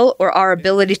our will or our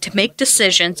ability to make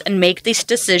decisions and make these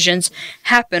decisions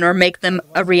happen or make them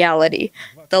a reality.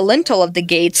 The lintel of the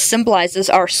gates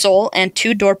symbolizes our soul, and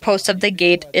 2 doorposts of the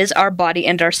gate is our body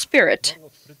and our spirit.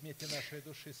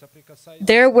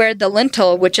 There where the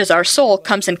lintel, which is our soul,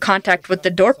 comes in contact with the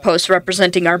doorpost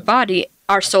representing our body,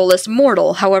 our soul is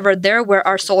mortal. However, there where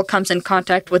our soul comes in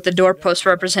contact with the doorpost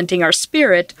representing our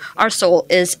spirit, our soul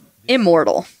is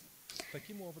immortal.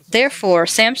 Therefore,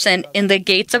 Samson, in the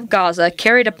gates of Gaza,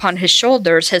 carried upon his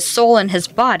shoulders his soul and his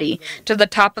body to the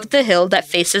top of the hill that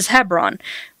faces Hebron,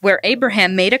 where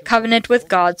Abraham made a covenant with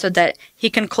God so that he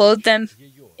can clothe them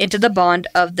into the bond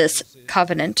of this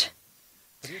covenant.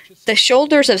 The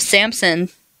shoulders of Samson,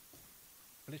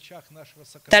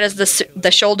 that is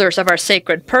the shoulders of our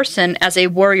sacred person as a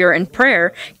warrior in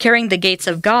prayer, carrying the gates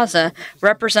of Gaza,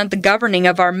 represent the governing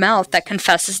of our mouth that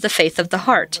confesses the faith of the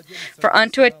heart. For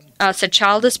unto us a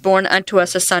child is born, unto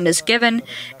us a son is given,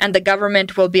 and the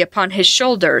government will be upon his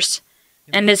shoulders.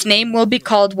 And his name will be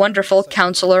called Wonderful,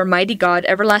 Counselor, Mighty God,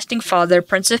 Everlasting Father,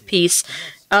 Prince of Peace.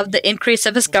 Of the increase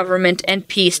of his government and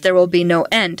peace there will be no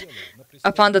end,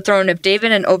 upon the throne of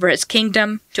David and over his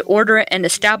kingdom, to order it and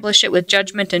establish it with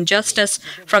judgment and justice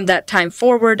from that time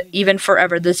forward, even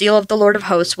forever. The zeal of the Lord of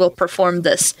hosts will perform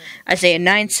this. Isaiah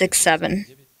 9:6-7.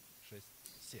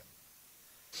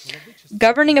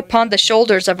 Governing upon the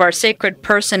shoulders of our sacred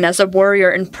person as a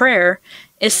warrior in prayer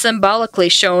is symbolically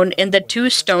shown in the 2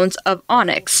 stones of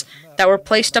onyx that were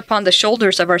placed upon the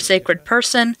shoulders of our sacred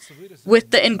person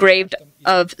with the engraved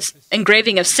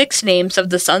engraving of 6 names of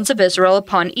the sons of Israel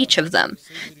upon each of them.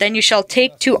 Then you shall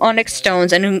take 2 onyx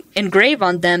stones and engrave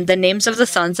on them the names of the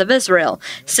sons of Israel,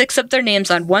 6 of their names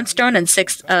on one stone and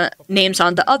 6 names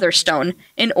on the other stone,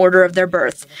 in order of their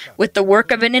birth. With the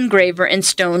work of an engraver in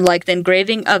stone, like the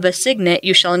engraving of a signet,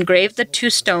 you shall engrave the 2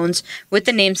 stones with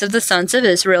the names of the sons of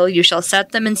Israel. You shall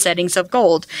set them in settings of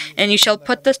gold, and you shall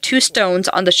put the 2 stones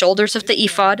on the shoulders of the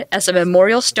ephod as a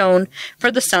memorial stone for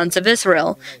the sons of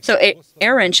Israel. So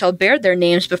Aaron shall bear their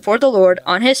names before the Lord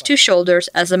on his 2 shoulders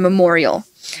as a memorial.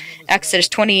 Exodus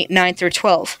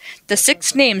 29-12. The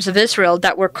 6 names of Israel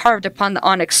that were carved upon the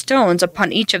onyx stones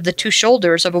upon each of the 2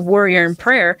 shoulders of a warrior in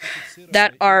prayer,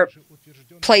 that are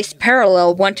placed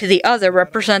parallel one to the other,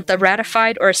 represent the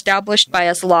ratified or established by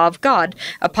us law of God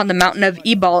upon the mountain of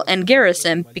Ebal and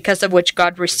Gerizim, because of which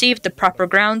God received the proper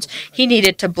grounds he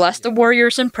needed to bless the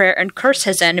warriors in prayer and curse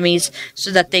his enemies so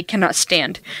that they cannot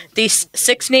stand. These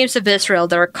 6 names of Israel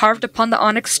that are carved upon the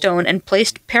onyx stone and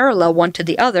placed parallel one to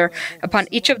the other upon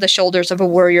each of the shoulders of a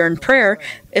warrior in prayer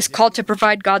is called to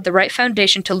provide God the right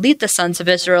foundation to lead the sons of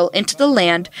Israel into the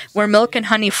land where milk and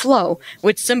honey flow,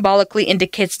 which symbolically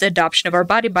indicates the adoption of our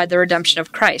body by the redemption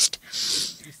of Christ.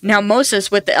 Now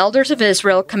Moses, with the elders of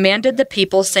Israel, commanded the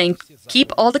people, saying,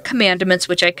 Keep all the commandments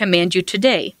which I command you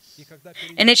today.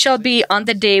 And it shall be on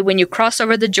the day when you cross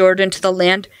over the Jordan to the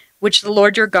land which the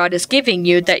Lord your God is giving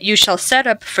you, that you shall set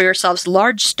up for yourselves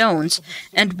large stones,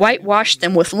 and whitewash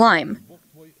them with lime.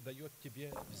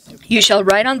 You shall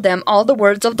write on them all the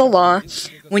words of the law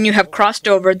when you have crossed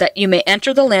over, that you may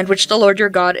enter the land which the Lord your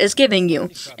God is giving you,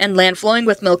 and land flowing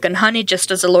with milk and honey,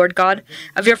 just as the Lord God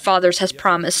of your fathers has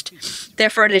promised.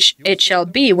 Therefore it shall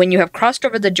be, when you have crossed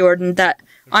over the Jordan, that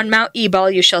on Mount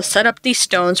Ebal you shall set up these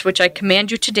stones which I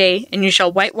command you today, and you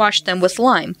shall whitewash them with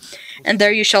lime. And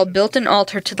there you shall build an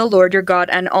altar to the Lord your God,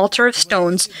 an altar of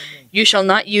stones. You shall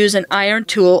not use an iron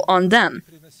tool on them.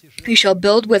 You shall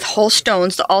build with whole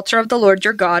stones the altar of the Lord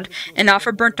your God, and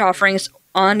offer burnt offerings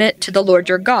on it to the Lord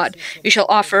your God. You shall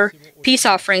offer peace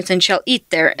offerings, and shall eat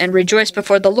there, and rejoice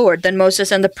before the Lord. Then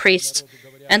Moses and the priests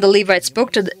and the Levites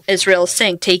spoke to Israel,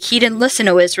 saying, Take heed and listen,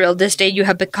 O Israel, this day you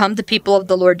have become the people of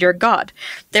the Lord your God.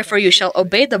 Therefore you shall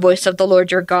obey the voice of the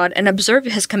Lord your God, and observe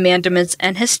his commandments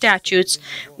and his statutes,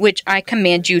 which I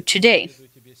command you today.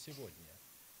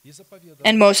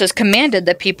 And Moses commanded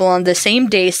the people on the same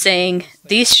day, saying,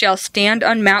 These shall stand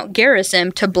on Mount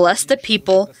Gerizim to bless the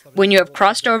people when you have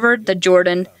crossed over the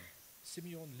Jordan: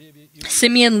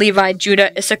 Simeon, Levi,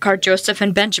 Judah, Issachar, Joseph,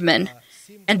 and Benjamin.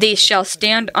 And these shall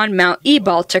stand on Mount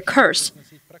Ebal to curse: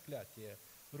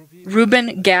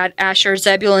 Reuben, Gad, Asher,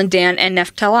 Zebulun, Dan, and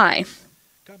Naphtali.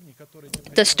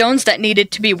 The stones that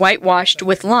needed to be whitewashed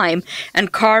with lime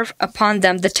and carve upon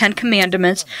them the 10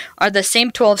 commandments are the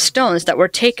same 12 stones that were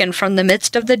taken from the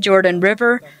midst of the Jordan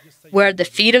River, where the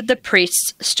feet of the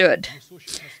priests stood,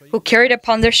 who carried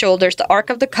upon their shoulders the ark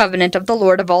of the covenant of the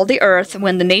Lord of all the earth,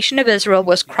 when the nation of Israel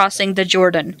was crossing the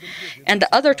Jordan. And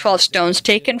the other 12 stones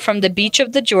taken from the beach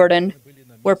of the Jordan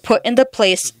were put in the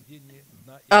place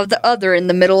of the other in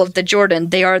the middle of the Jordan.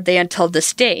 They are they until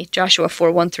this day. Joshua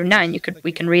 4:1-9.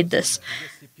 We can read this.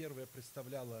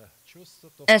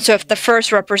 And so if the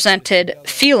first represented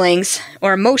feelings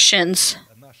or emotions,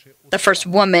 the first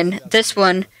woman, this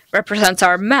one represents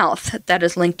our mouth that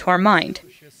is linked to our mind.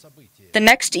 The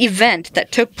next event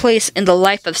that took place in the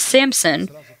life of Samson,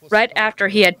 right after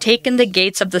he had taken the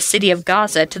gates of the city of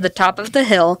Gaza to the top of the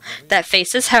hill that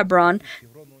faces Hebron,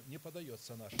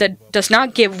 that does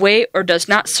not give way or does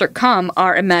not succumb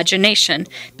our imagination,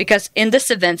 because in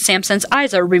this event Samson's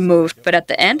eyes are removed, but at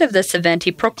the end of this event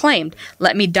he proclaimed,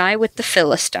 Let me die with the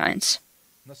Philistines.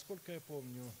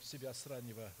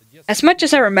 As much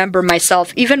as I remember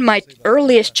myself, even my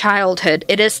earliest childhood,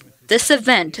 it is this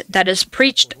event that is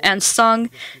preached and sung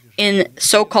in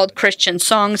so-called Christian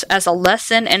songs as a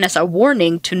lesson and as a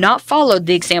warning to not follow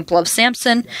the example of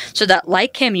Samson, so that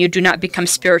like him you do not become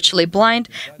spiritually blind,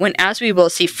 when, as we will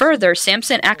see further,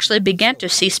 Samson actually began to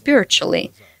see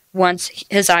spiritually once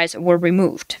his eyes were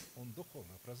removed.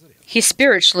 He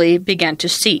spiritually began to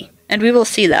see, and we will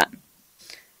see that.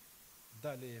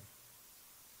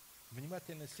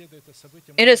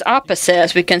 It is opposite,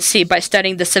 as we can see. By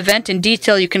studying this event in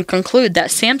detail, you can conclude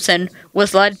that Samson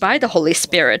was led by the Holy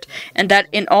Spirit, and that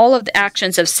in all of the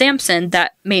actions of Samson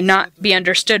that may not be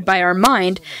understood by our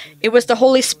mind, it was the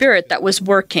Holy Spirit that was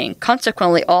working.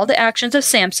 Consequently, all the actions of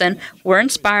Samson were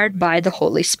inspired by the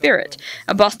Holy Spirit.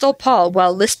 Apostle Paul,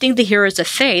 while listing the heroes of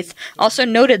faith, also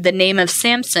noted the name of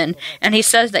Samson, and he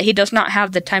says that he does not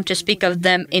have the time to speak of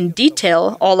them in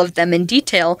detail, all of them in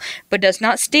detail, but does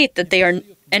not state that they are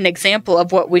an example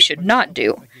of what we should not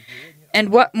do. And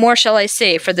what more shall I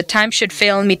say? For the time should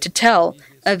fail me to tell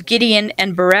of Gideon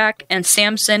and Barak and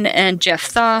Samson and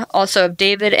Jephthah, also of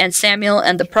David and Samuel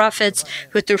and the prophets,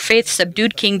 who through faith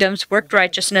subdued kingdoms, worked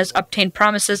righteousness, obtained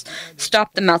promises,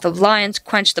 stopped the mouth of lions,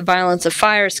 quenched the violence of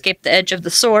fire, escaped the edge of the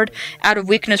sword, out of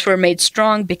weakness were made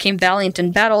strong, became valiant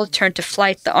in battle, turned to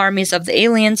flight the armies of the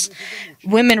aliens.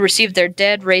 Women received their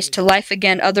dead, raised to life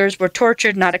again. Others were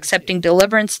tortured, not accepting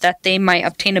deliverance, that they might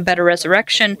obtain a better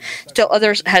resurrection. Still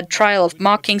others had trial of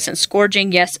mockings and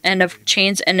scourging, yes, and of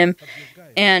chains and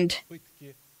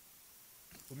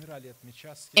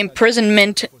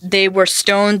imprisonment. They were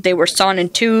stoned, they were sawn in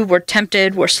two, were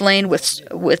tempted, were slain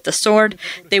with the sword.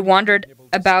 They wandered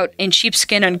about in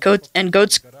sheepskin and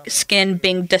goat's skin,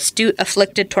 being destitute,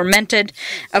 afflicted, tormented,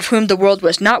 of whom the world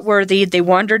was not worthy. They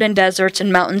wandered in deserts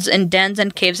and mountains, in dens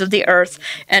and caves of the earth.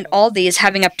 And all these,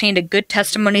 having obtained a good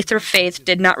testimony through faith,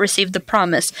 did not receive the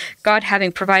promise, God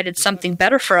having provided something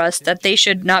better for us, that they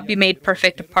should not be made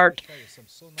perfect apart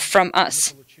from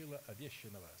us.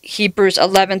 Hebrews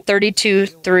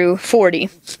 11:32 through 40.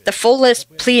 The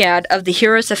fullest pleiad of the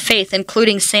heroes of faith,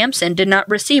 including Samson, did not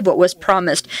receive what was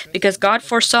promised, because God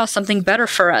foresaw something better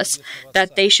for us,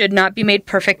 that they should not be made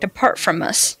perfect apart from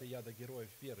us.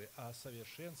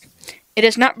 It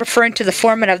is not referring to the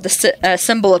format of the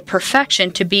symbol of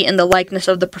perfection, to be in the likeness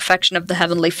of the perfection of the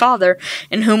Heavenly Father,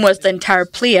 in whom was the entire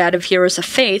pleiad of heroes of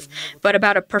faith, but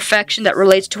about a perfection that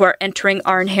relates to our entering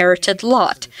our inherited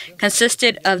lot,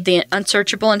 consisted of the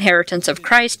unsearchable inheritance of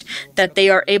Christ, that they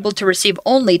are able to receive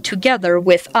only together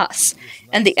with us.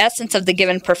 And the essence of the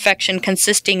given perfection,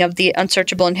 consisting of the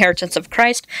unsearchable inheritance of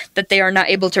Christ, that they are not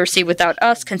able to receive without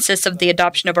us, consists of the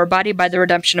adoption of our body by the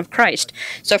redemption of Christ.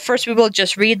 So first we will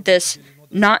just read this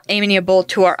not amenable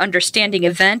to our understanding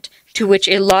event, to which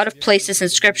a lot of places in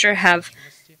Scripture have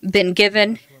been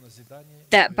given,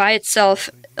 that by itself,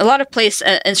 a lot of place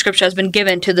in Scripture has been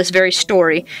given to this very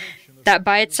story, that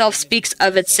by itself speaks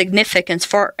of its significance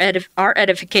for our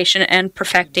edification and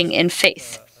perfecting in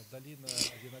faith.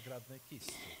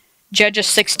 Judges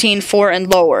 16:4 and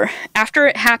lower. After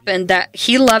it happened that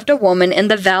he loved a woman in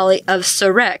the valley of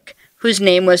Sorek, whose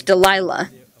name was Delilah.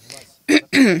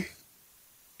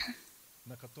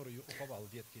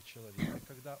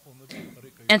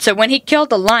 And so when he killed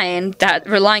the lion, that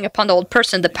relying upon the old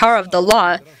person, the power of the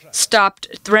law stopped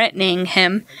threatening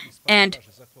him, and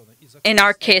in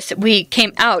our case, we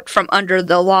came out from under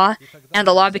the law, and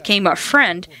the law became our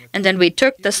friend, and then we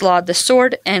took this law, the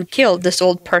sword, and killed this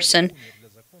old person.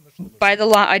 By the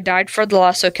law, I died for the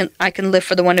law, so I can live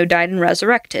for the one who died and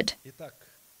resurrected.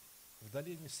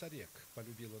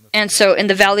 And so in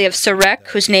the valley of Sorek,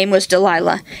 whose name was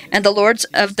Delilah, and the lords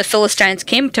of the Philistines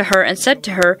came to her and said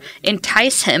to her,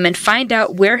 "Entice him and find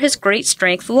out where his great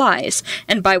strength lies,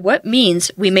 and by what means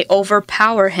we may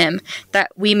overpower him,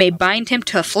 that we may bind him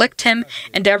to afflict him,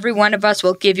 and every one of us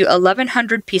will give you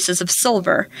 1,100 pieces of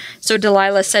silver." So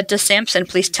Delilah said to Samson,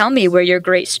 "Please tell me where your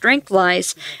great strength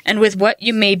lies, and with what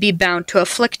you may be bound to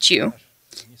afflict you."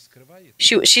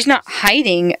 She's not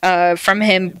hiding from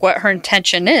him what her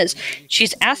intention is.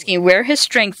 She's asking where his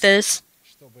strength is,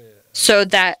 so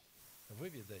that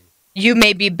you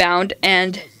may be bound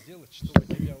and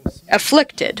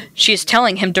afflicted. She's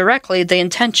telling him directly the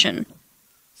intention.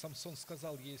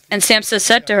 And Samson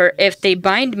said to her, "If they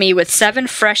bind me with 7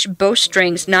 fresh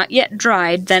bowstrings not yet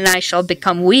dried, then I shall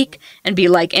become weak and be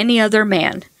like any other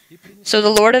man." So the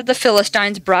Lord of the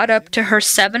Philistines brought up to her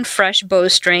 7 fresh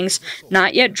bowstrings,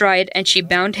 not yet dried, and she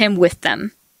bound him with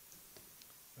them.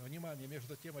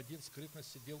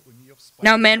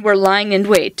 Now men were lying in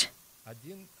wait,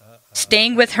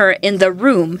 staying with her in the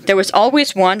room. There was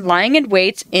always one lying in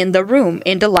wait in the room,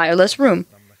 in Delilah's room,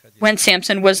 when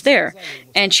Samson was there.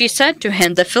 And she said to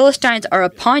him, "The Philistines are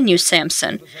upon you,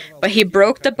 Samson." But he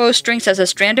broke the bowstrings as a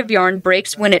strand of yarn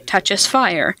breaks when it touches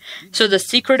fire. So the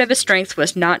secret of his strength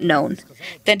was not known.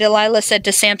 Then Delilah said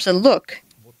to Samson, "Look,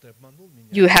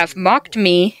 you have mocked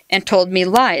me and told me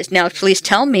lies. Now please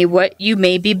tell me what you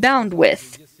may be bound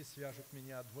with."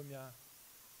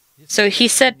 So he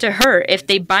said to her, "If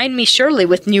they bind me surely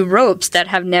with new ropes that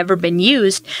have never been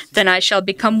used, then I shall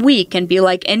become weak and be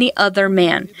like any other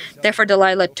man." Therefore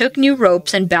Delilah took new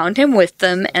ropes and bound him with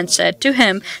them, and said to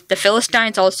him, "The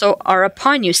Philistines also are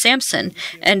upon you, Samson,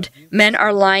 and men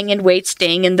are lying in wait,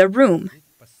 staying in the room."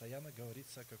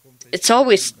 It's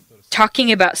always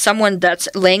talking about someone that's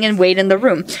laying in wait in the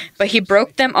room. But he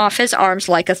broke them off his arms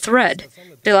like a thread.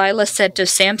 Delilah said to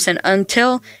Samson,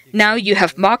 "Until now you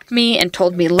have mocked me and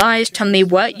told me lies. Tell me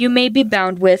what you may be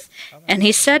bound with." And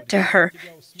he said to her,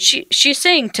 she's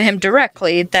saying to him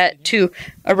directly that to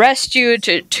arrest you,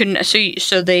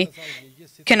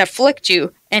 can afflict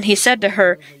you. And he said to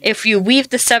her, If you weave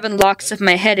the 7 locks of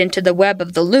my head into the web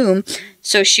of the loom.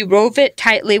 So she wove it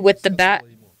tightly with the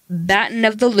batten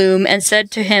of the loom, and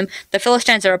said to him, The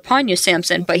Philistines are upon you,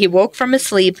 Samson. But he woke from his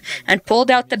sleep, and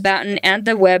pulled out the batten and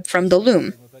the web from the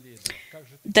loom.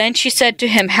 Then she said to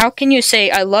him, How can you say,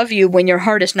 I love you, when your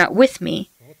heart is not with me?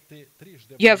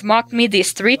 You have mocked me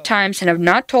these 3 times, and have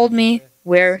not told me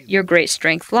where your great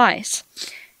strength lies.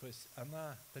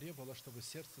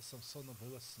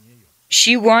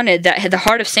 She wanted that the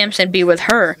heart of Samson be with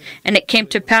her, and it came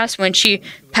to pass when she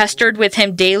pestered with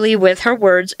him daily with her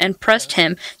words, and pressed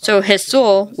him, so his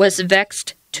soul was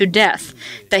vexed to death,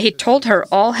 that he told her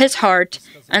all his heart,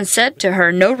 and said to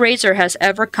her, No razor has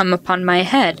ever come upon my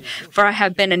head, for I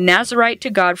have been a Nazarite to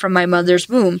God from my mother's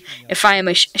womb. If I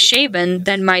am shaven,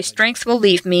 then my strength will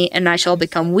leave me, and I shall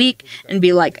become weak, and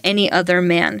be like any other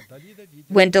man.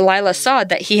 When Delilah saw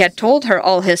that he had told her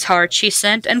all his heart, she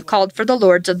sent and called for the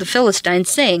lords of the Philistines,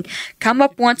 saying, Come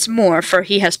up once more, for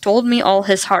he has told me all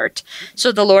his heart.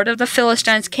 So the lord of the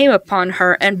Philistines came upon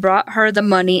her, and brought her the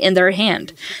money in their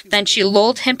hand. Then she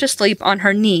lulled him to sleep on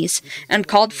her knees, and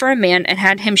called for a man, and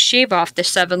had him shave off the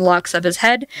 7 locks of his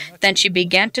head. Then she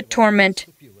began to torment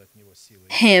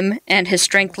him, and his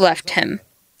strength left him.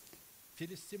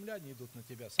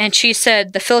 And she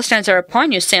said, The Philistines are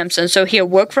upon you, Samson. So he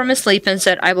awoke from his sleep and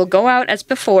said, I will go out as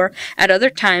before at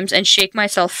other times and shake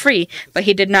myself free. But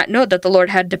he did not know that the Lord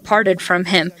had departed from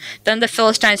him. Then the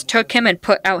Philistines took him and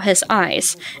put out his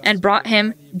eyes, and brought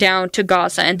him down to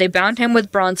Gaza. And they bound him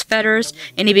with bronze fetters,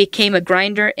 and he became a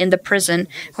grinder in the prison.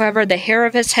 However, the hair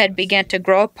of his head began to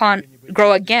grow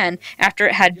again after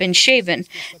it had been shaven.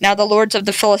 Now the lords of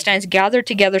the Philistines gathered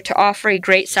together to offer a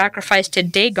great sacrifice to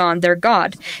Dagon their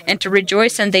god, and to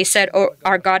rejoice, and they said,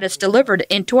 Our God has delivered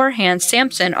into our hands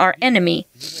Samson, our enemy.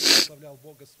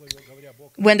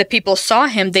 When the people saw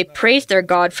him, they praised their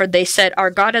God, for they said, Our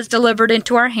God has delivered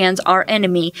into our hands our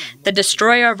enemy, the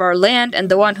destroyer of our land, and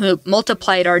the one who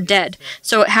multiplied our dead.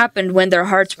 So it happened, when their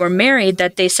hearts were merry,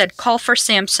 that they said, Call for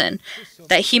Samson,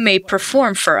 that he may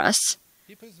perform for us.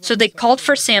 So they called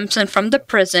for Samson from the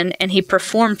prison, and he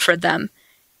performed for them.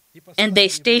 And they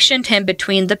stationed him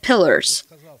between the pillars.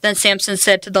 Then Samson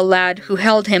said to the lad who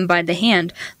held him by the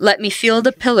hand, Let me feel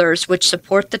the pillars which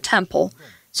support the temple,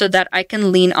 so that I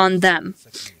can lean on them.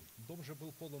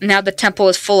 Now the temple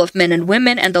was full of men and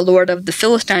women, and the lord of the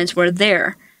Philistines were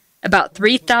there, about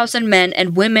 3,000 men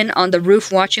and women on the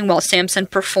roof watching while Samson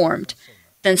performed.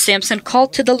 Then Samson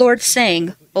called to the Lord,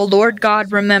 saying, O Lord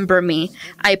God, remember me.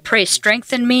 I pray,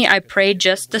 strengthen me, I pray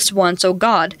just this once, O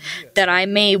God, that I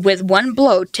may with one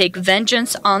blow take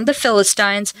vengeance on the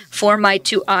Philistines for my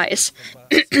 2 eyes.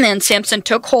 And Samson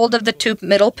took hold of the 2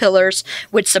 middle pillars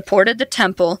which supported the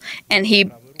temple, and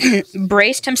he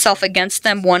braced himself against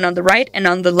them, one on the right and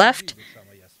on the left.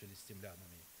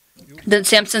 Then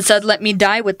Samson said, Let me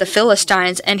die with the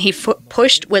Philistines. And he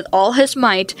pushed with all his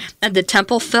might, and the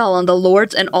temple fell on the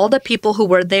lords and all the people who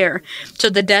were there. So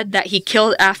the dead that he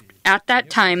killed at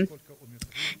that time,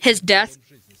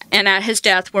 at his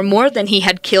death were more than he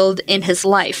had killed in his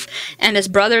life. And his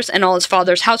brothers and all his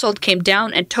father's household came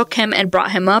down and took him and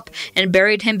brought him up and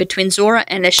buried him between Zorah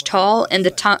and Eshtaol in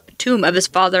the tomb of his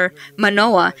father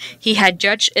Manoah. He had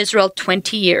judged Israel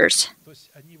 20 years.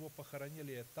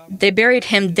 They buried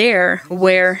him there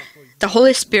where the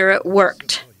Holy Spirit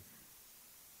worked,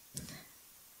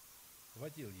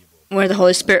 where the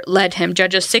Holy Spirit led him.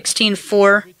 Judges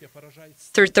 16:4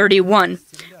 through 31.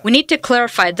 We need to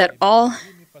clarify that all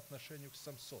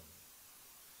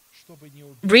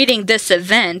reading this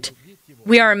event,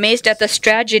 we are amazed at the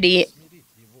strategy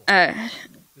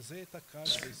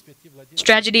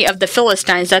of the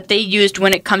Philistines that they used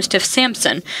when it comes to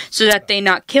Samson, so that they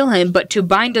not kill him, but to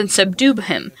bind and subdue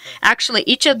him. Actually,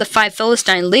 each of the 5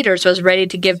 Philistine leaders was ready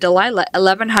to give Delilah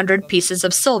 1,100 pieces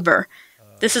of silver.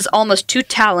 This is almost 2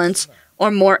 talents,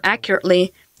 or more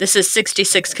accurately, this is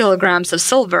 66 kilograms of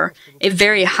silver, a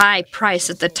very high price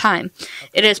at the time.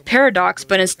 It is paradox,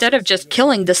 but instead of just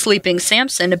killing the sleeping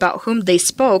Samson, about whom they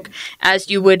spoke, as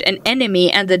you would an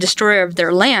enemy and the destroyer of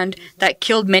their land that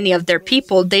killed many of their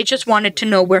people, they just wanted to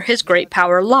know where his great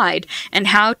power lied, and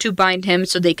how to bind him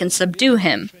so they can subdue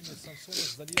him.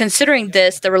 Considering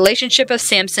this, the relationship of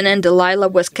Samson and Delilah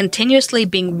was continuously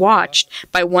being watched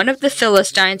by one of the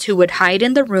Philistines who would hide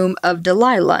in the room of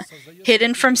Delilah,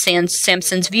 hidden from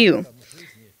Samson's view.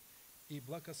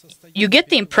 You get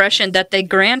the impression that the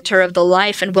grantor of the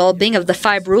life and well-being of the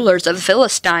 5 rulers of the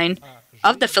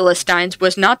Philistines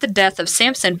was not the death of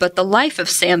Samson, but the life of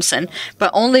Samson, but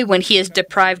only when he is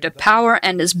deprived of power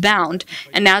and is bound.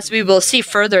 And as we will see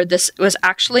further, this was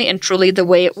actually and truly the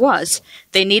way it was.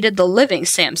 They needed the living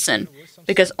Samson.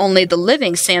 because only the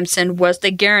living Samson was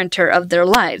the guarantor of their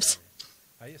lives.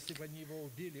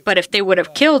 But if they would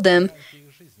have killed him,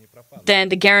 then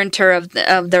the guarantor of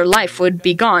their life would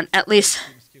be gone. At least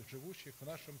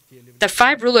the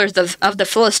 5 rulers of the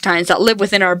Philistines that live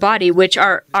within our body, which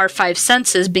are our 5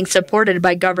 senses being supported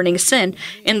by governing sin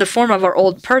in the form of our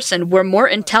old person, were more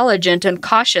intelligent and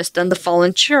cautious than the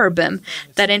fallen cherubim,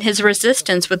 that in his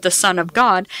resistance with the Son of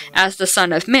God, as the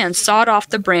Son of Man, sawed off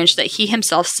the branch that he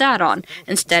himself sat on,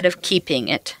 instead of keeping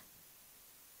it.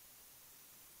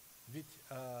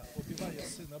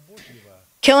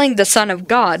 Killing the Son of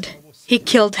God, he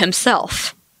killed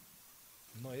himself.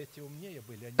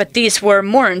 But these were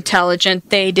more intelligent.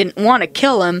 They didn't want to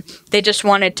kill him. They just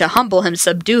wanted to humble him,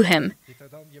 subdue him,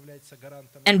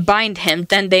 and bind him.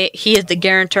 Then he is the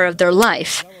guarantor of their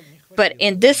life. But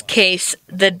in this case,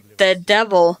 the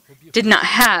devil did not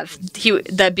have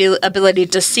the ability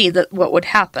to see what would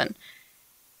happen,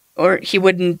 or he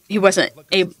didn't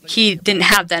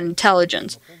have that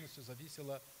intelligence.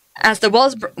 As the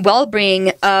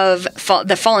well-being of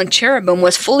the fallen cherubim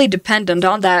was fully dependent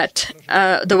on that,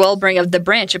 the well-being of the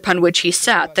branch upon which he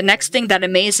sat. The next thing that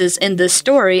amazes in this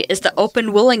story is the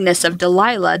open willingness of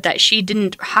Delilah, that she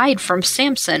didn't hide from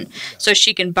Samson, so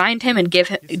she can bind him and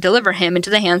deliver him into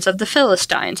the hands of the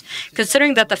Philistines.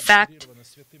 Considering the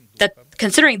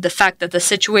fact that the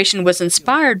situation was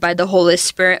inspired by the Holy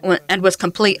Spirit and was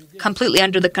completely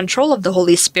under the control of the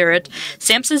Holy Spirit,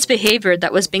 Samson's behavior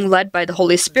that was being led by the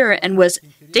Holy Spirit and was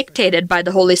dictated by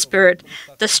the Holy Spirit,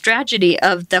 the strategy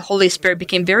of the Holy Spirit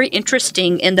became very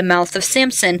interesting in the mouth of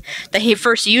Samson, that he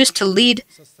first used to lead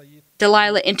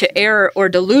Delilah into error or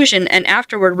delusion, and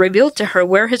afterward revealed to her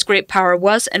where his great power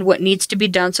was and what needs to be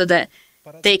done so that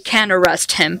they can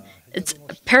arrest him. It's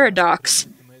a paradox.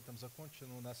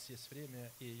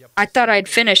 I thought I'd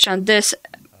finish on this.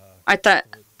 I thought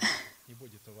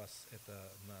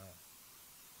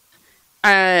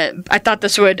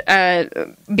this would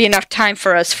be enough time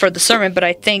for us for the sermon, but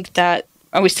I think that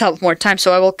we still have more time,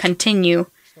 so I will continue.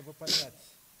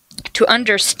 To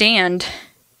understand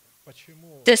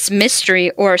this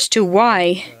mystery, or as to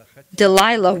why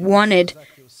Delilah wanted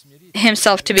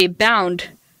himself to be bound,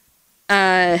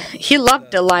 he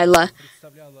loved Delilah.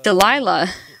 Delilah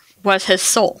was his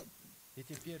soul.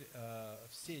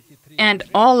 And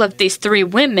all of these 3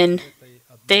 women,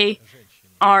 they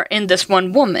are in this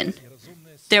one woman.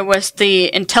 There was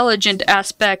the intelligent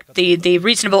aspect, the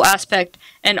reasonable aspect,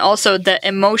 and also the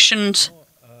emotions.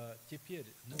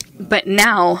 But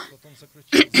now,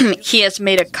 he has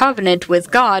made a covenant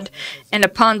with God, and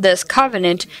upon this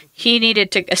covenant, he needed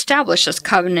to establish this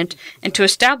covenant. And to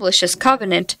establish his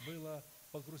covenant,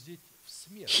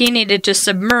 he needed to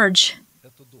submerge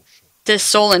this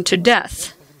soul into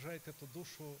death.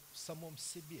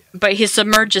 But he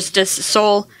submerges this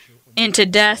soul into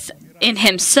death in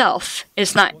himself.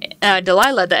 It's not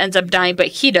Delilah that ends up dying, but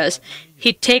he does.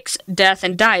 He takes death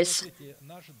and dies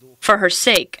for her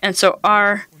sake. And so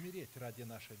our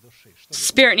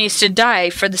spirit needs to die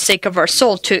for the sake of our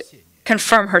soul to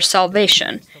confirm her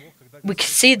salvation. We can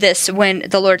see this when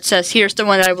the Lord says, "Here's the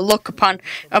one that I will look upon,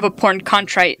 of a poor and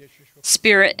contrite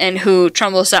spirit, and who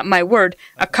trembles at my word."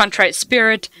 A contrite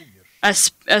spirit,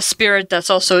 a spirit that's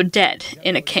also dead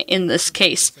in this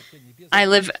case. I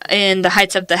live in the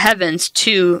heights of the heavens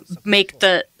to make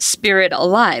the spirit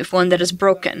alive, one that is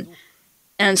broken.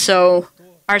 And so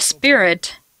our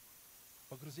spirit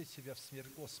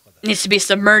needs to be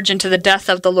submerged into the death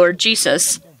of the Lord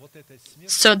Jesus,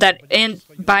 so that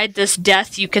by this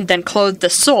death you can then clothe the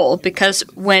soul, because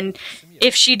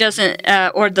if she doesn't,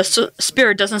 or the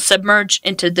spirit doesn't submerge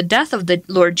into the death of the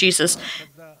Lord Jesus,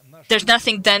 there's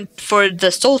nothing then for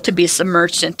the soul to be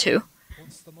submerged into.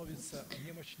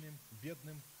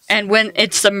 And when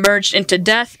it's submerged into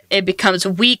death, it becomes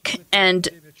weak and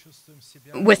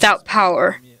without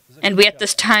power. And we at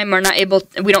this time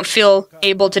we don't feel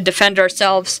able to defend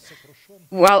ourselves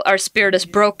while our spirit is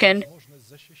broken.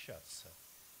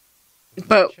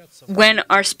 But when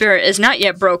our spirit is not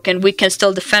yet broken, we can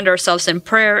still defend ourselves in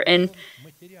prayer and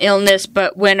illness.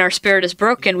 But when our spirit is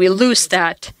broken, we lose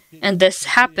that. And this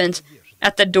happens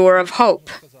at the door of hope.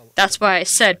 That's why I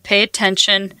said, pay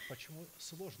attention,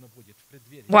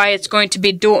 why it's going to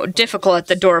be difficult at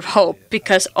the door of hope,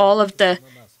 because all of the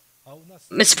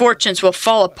misfortunes will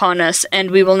fall upon us,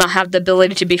 and we will not have the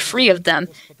ability to be free of them,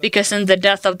 because in the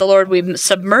death of the Lord we've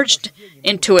submerged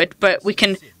into it, but we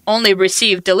can only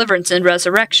receive deliverance and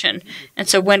resurrection. And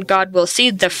so when God will see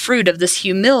the fruit of this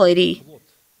humility,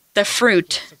 the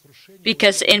fruit,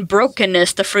 because in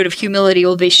brokenness the fruit of humility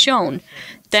will be shown,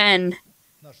 then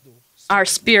our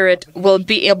spirit will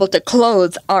be able to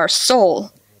clothe our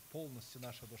soul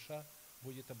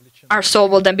our soul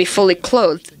will then be fully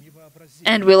clothed,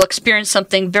 and we'll experience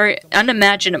something very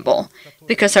unimaginable,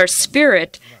 because our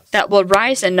spirit that will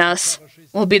rise in us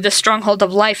will be the stronghold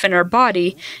of life in our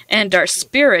body, and our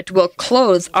spirit will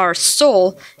clothe our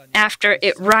soul after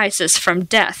it rises from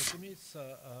death.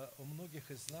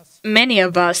 Many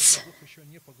of us,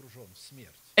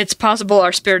 it's possible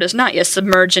our spirit is not yet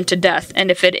submerged into death,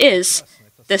 and if it is,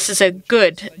 this is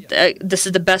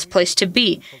the best place to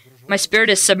be. My spirit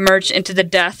is submerged into the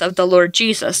death of the Lord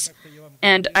Jesus.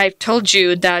 And I've told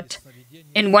you that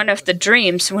in one of the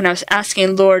dreams, when I was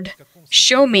asking, Lord,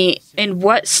 show me in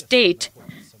what state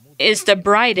is the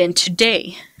bride in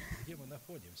today.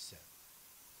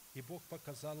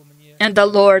 And the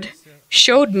Lord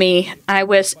showed me I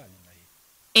was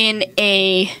in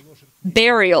a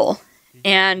burial,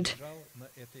 and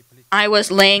I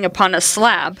was laying upon a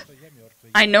slab.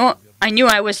 I knew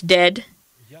I was dead.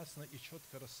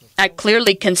 I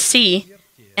clearly can see,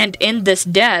 and in this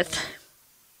death,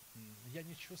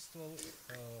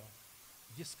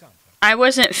 I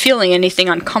wasn't feeling anything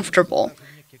uncomfortable.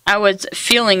 I was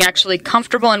feeling actually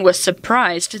comfortable and was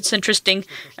surprised. It's interesting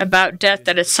about death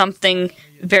that it's something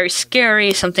very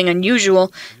scary, something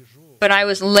unusual. But I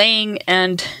was laying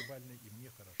and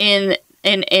in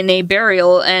a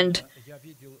burial, and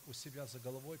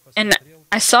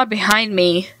I saw behind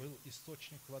me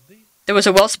there was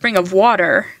a wellspring of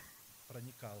water.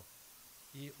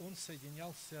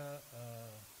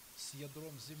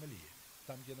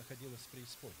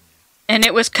 And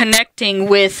it was connecting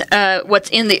with what's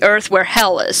in the earth where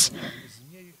hell is.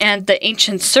 And the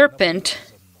ancient serpent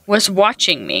was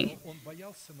watching me.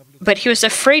 But he was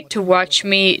afraid to watch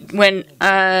me when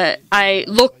I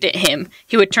looked at him.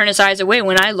 He would turn his eyes away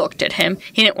when I looked at him.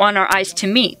 He didn't want our eyes to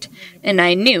meet. And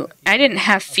I knew. I didn't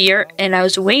have fear, and I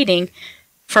was waiting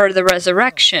for the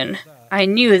resurrection. I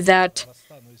knew that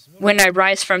when I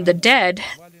rise from the dead,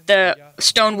 the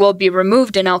stone will be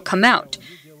removed and I'll come out.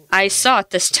 I saw at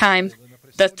this time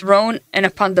the throne, and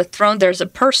upon the throne there's a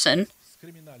person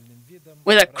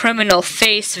with a criminal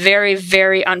face, very,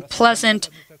 very unpleasant,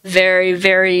 very,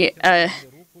 very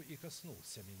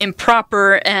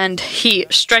improper, and he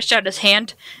stretched out his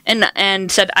hand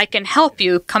and said, I can help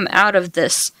you come out of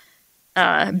this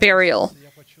burial.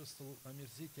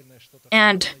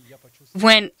 And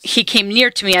when he came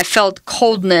near to me, I felt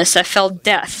coldness, I felt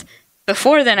death.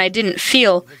 Before then, I didn't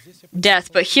feel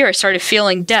death, but here I started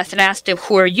feeling death, and I asked him,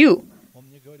 who are you?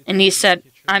 And he said,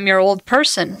 I'm your old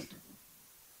person.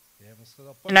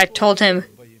 And I told him,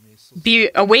 be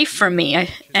away from me.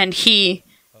 And he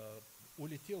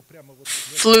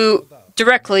flew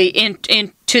directly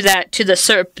into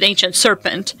the ancient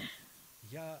serpent.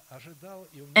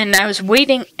 And I was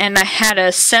waiting, and I had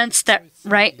a sense that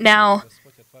right now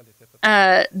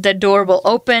the door will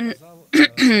open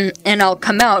and I'll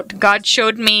come out. God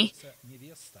showed me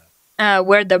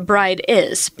where the bride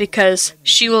is, because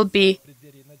she will be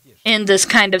in this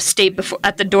kind of state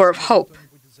at the door of hope.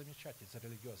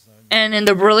 And in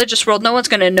the religious world, no one's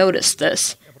going to notice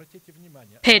this.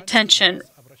 Pay attention.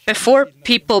 Before,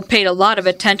 people paid a lot of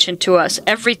attention to us.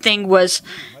 Everything was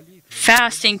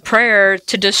fasting, prayer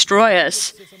to destroy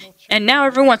us. And now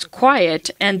everyone's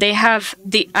quiet, and they have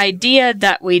the idea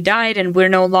that we died and we're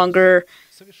no longer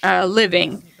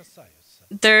living.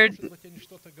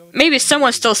 Maybe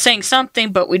someone's still saying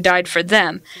something, but we died for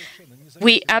them.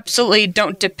 We absolutely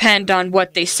don't depend on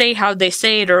what they say, how they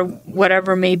say it, or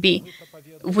whatever may be.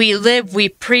 We live, we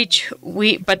preach,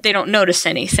 but they don't notice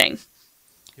anything.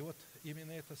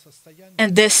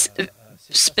 And this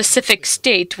specific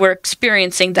state, we're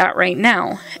experiencing that right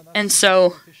now. And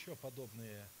so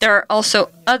there are also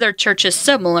other churches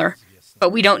similar, but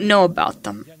we don't know about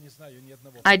them.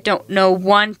 I don't know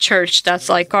one church that's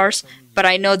like ours, but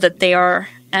I know that they are,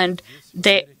 and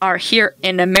they are here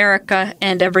in America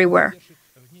and everywhere.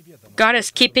 God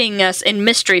is keeping us in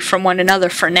mystery from one another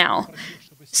for now.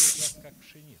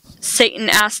 Satan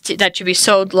asked that you be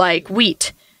sowed like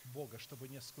wheat.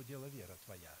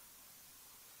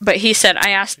 But he said,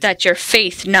 I ask that your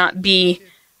faith not be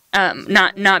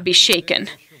shaken.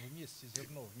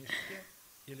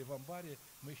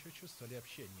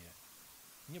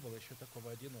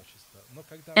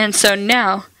 And so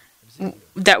now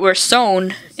that we're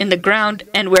sown in the ground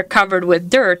and we're covered with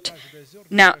dirt,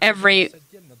 now every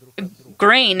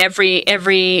grain of wheat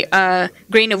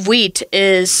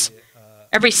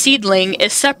every seedling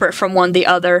is separate from one the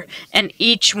other, and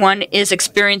each one is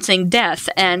experiencing death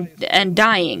and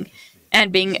dying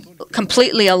and being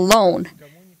completely alone.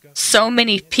 So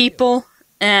many people,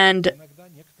 and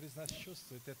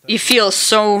you feel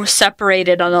so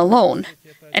separated and alone.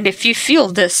 And if you feel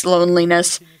this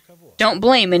loneliness, Don't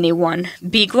blame anyone.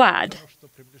 Be glad,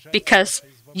 because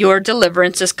your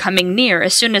deliverance is coming near.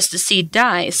 As soon as the seed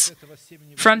dies,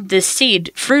 from this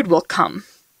seed, fruit will come,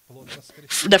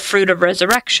 the fruit of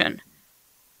resurrection.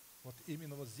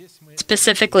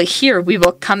 Specifically here, we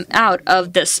will come out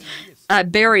of this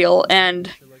burial,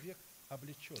 and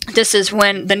this is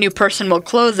when the new person will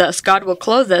clothe us. God will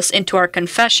clothe us into our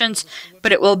confessions,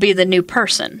 but it will be the new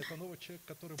person.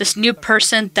 This new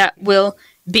person that will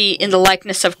be in the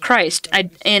likeness of Christ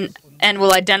and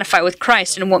will identify with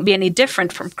Christ and won't be any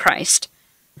different from Christ.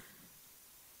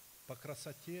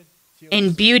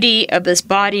 In beauty of this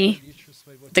body,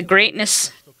 the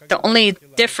greatness, the only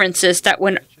difference is that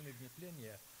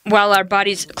while our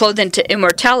body's clothed into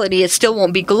immortality, it still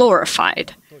won't be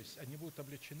glorified.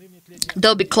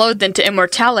 They'll be clothed into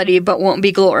immortality, but won't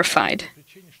be glorified.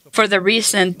 For the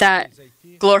reason that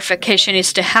glorification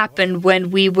is to happen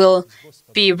when we will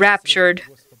be raptured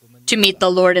to meet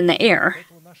the Lord in the air.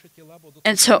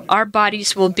 And so our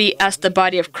bodies will be as the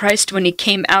body of Christ when he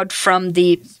came out from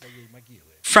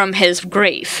his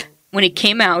grave. When he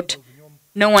came out,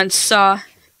 no one saw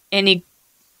any.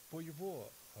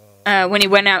 When he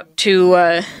went out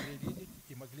to,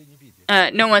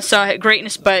 no one saw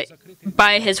greatness, but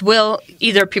by his will,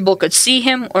 either people could see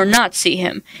him or not see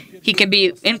him. He could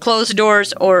be in closed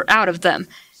doors or out of them.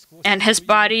 And his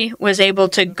body was able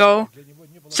to go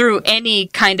through any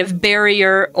kind of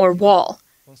barrier or wall.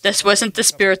 This wasn't the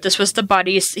spirit, this was the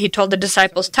body. He told the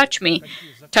disciples, touch me,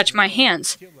 touch my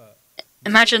hands.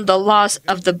 Imagine the laws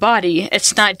of the body.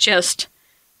 It's not just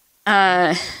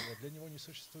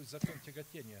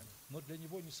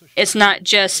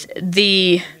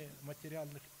the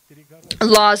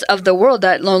laws of the world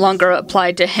that no longer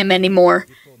apply to him anymore,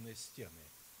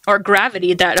 or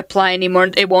gravity that apply anymore.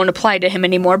 It won't apply to him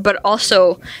anymore, but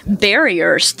also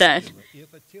barriers that.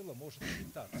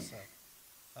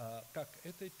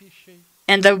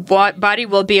 And the body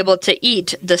will be able to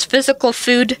eat this physical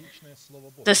food.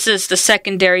 This is the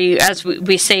secondary, as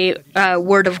we say,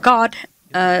 word of God,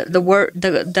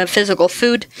 the physical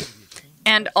food,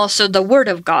 and also the word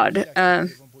of God.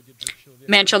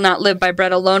 Man shall not live by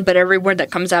bread alone, but every word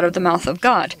that comes out of the mouth of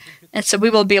God. And so we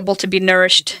will be able to be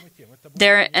nourished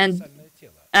there, and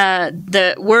with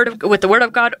the word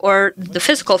of God or the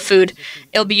physical food,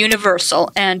 it'll be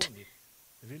universal, and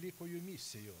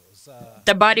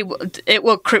the body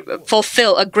will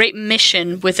fulfill a great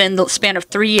mission within the span of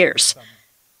 3 years.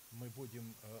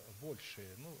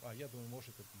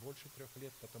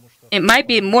 It might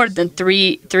be more than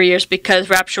 3 years because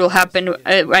rapture will happen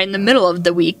right in the middle of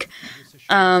the week.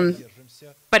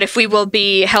 But if we will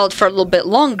be held for a little bit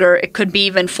longer, it could be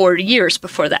even 4 years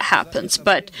before that happens.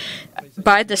 But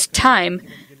by this time,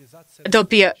 there'll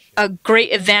be a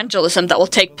great evangelism that will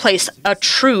take place, a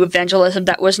true evangelism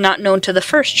that was not known to the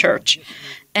first church.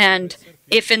 And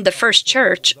if in the first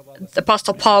church, the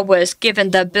Apostle Paul was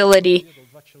given the ability,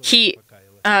 he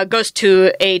goes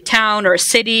to a town or a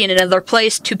city in another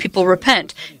place, 2 people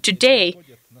repent. Today,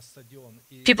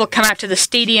 people come out to the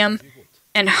stadium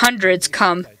and hundreds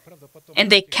come and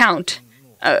they count.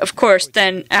 Of course,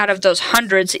 then out of those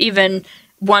hundreds, even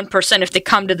 1%, if they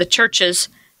come to the churches,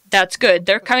 that's good.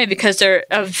 They're coming because they're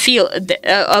of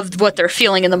what they're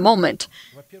feeling in the moment.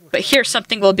 But here,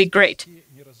 something will be great.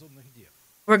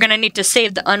 We're going to need to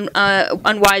save the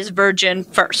unwise virgin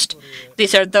first.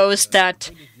 These are those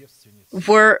that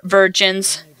were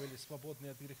virgins,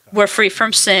 were free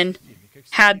from sin,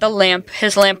 had the lamp.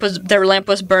 Their lamp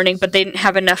was burning, but they didn't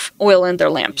have enough oil in their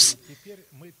lamps.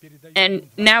 And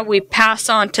now we pass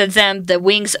on to them the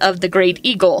wings of the great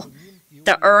eagle,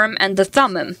 the Urim and the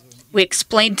Thummim. We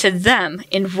explain to them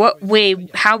in what way,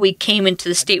 how we came into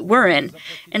the state we're in,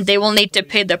 and they will need to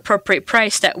pay the appropriate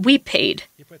price that we paid.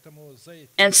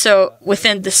 And so,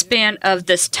 within the span of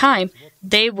this time,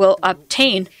 they will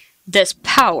obtain this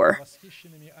power.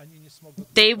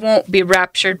 They won't be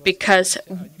raptured because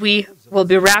we will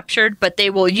be raptured, but they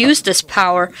will use this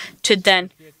power to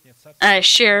then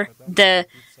share the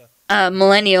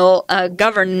millennial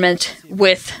government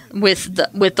with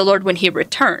the Lord when He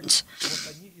returns.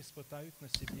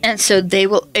 And so they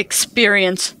will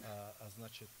experience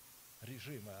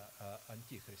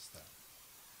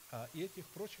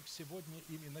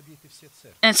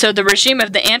the regime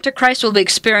of the Antichrist will be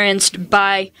experienced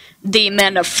by the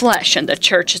men of flesh in the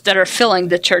churches that are filling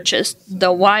the churches.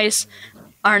 The wise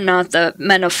are not the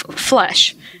men of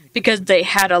flesh because they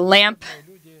had a lamp,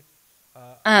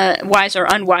 wise or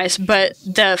unwise, but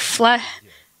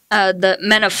the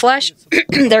men of flesh,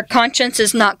 their conscience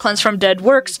is not cleansed from dead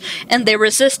works, and they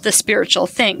resist the spiritual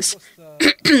things.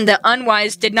 The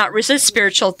unwise did not resist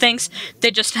spiritual things.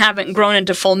 They just haven't grown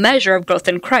into full measure of growth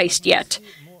in Christ yet.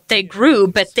 They grew,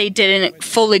 but they didn't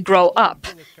fully grow up.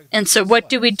 And so what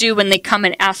do we do when they come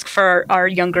and ask for our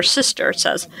younger sister? It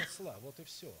says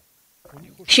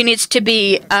she needs to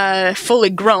be fully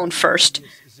grown first.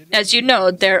 As you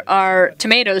know, there are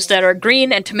tomatoes that are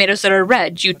green and tomatoes that are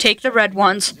red. You take the red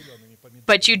ones,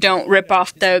 but you don't rip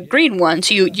off the green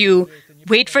ones. You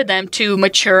wait for them to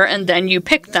mature, and then you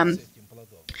pick them.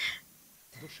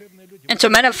 And so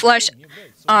men of flesh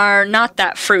are not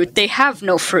that fruit. They have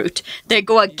no fruit. They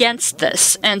go against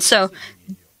this. And so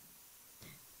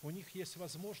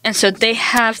they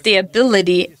have the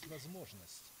ability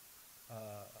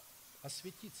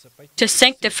to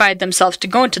sanctify themselves, to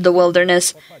go into the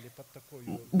wilderness.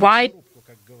 Why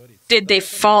did they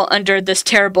fall under this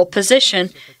terrible position?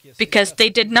 Because they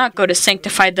did not go to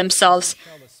sanctify themselves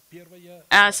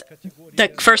as the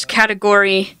first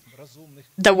category,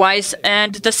 the wise,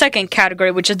 and the second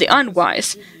category, which is the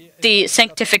unwise. The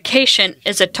sanctification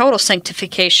is a total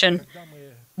sanctification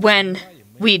when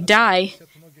we die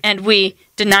and we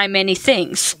deny many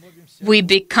things. We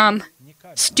become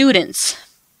students.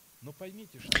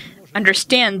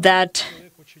 Understand that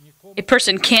a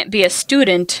person can't be a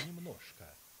student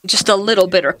just a little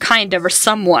bit or kind of or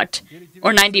somewhat,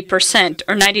 or 90%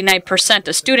 or 99%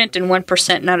 a student and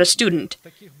 1% not a student.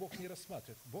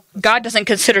 God doesn't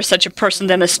consider such a person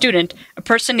than a student. A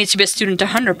person needs to be a student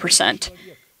 100%.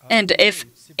 And if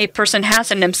a person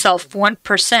has in himself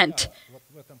 1%,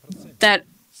 that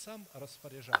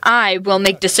I will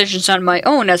make decisions on my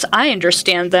own as I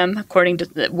understand them, according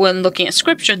to when looking at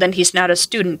Scripture, then he's not a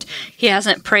student. He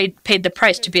hasn't paid the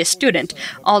price to be a student.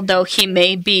 Although he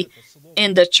may be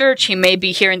in the church, he may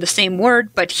be hearing the same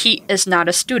word, but he is not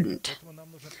a student.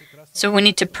 So we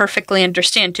need to perfectly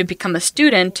understand, to become a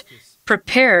student,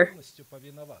 prepare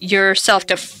yourself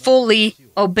to fully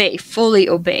obey,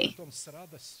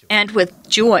 and with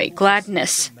joy,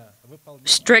 gladness,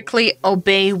 strictly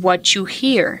obey what you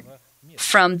hear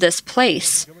from this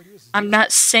place. I'm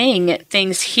not saying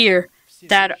things here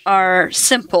that are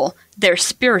simple, they're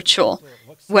spiritual.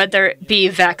 Whether it be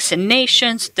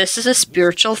vaccinations, this is a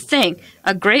spiritual thing,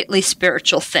 a greatly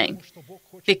spiritual thing,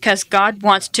 because God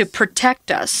wants to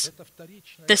protect us.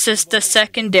 This is the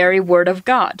secondary word of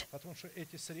God.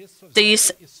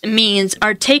 These means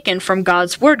are taken from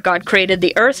God's word. God created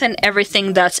the earth and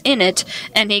everything that's in it,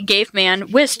 and he gave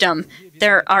man wisdom.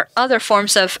 There are other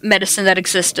forms of medicine that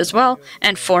exist as well,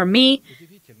 and for me,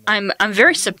 I'm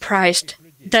very surprised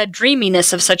the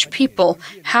dreaminess of such people.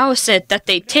 How is it that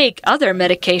they take other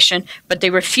medication, but they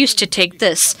refuse to take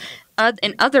this?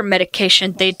 In other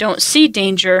medication, they don't see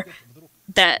danger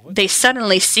that they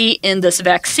suddenly see in this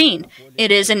vaccine.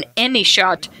 It is in any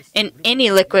shot, in any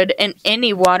liquid, in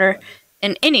any water,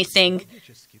 in anything.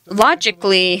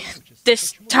 Logically,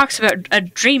 this talks about a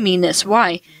dreaminess.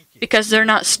 Why? Because they're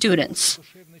not students.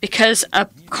 Because a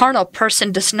carnal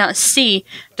person does not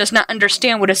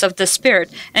understand what is of the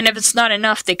Spirit. And if it's not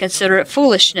enough, they consider it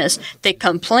foolishness. They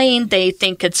complain, they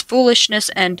think it's foolishness,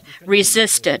 and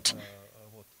resist it.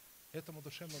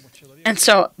 And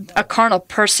so a carnal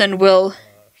person will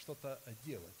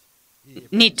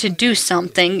need to do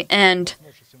something, and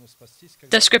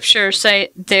the Scriptures say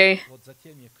they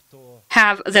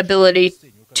have the ability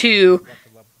to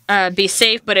be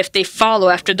saved, but if they follow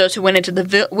after those who went into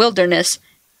the wilderness.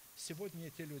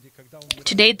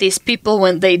 Today, these people,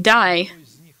 when they die,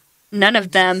 none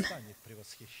of them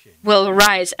will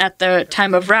rise at the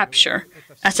time of rapture.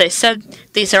 As I said,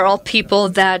 these are all people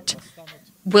that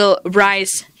will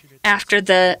rise after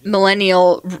the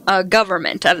millennial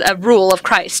government, a rule of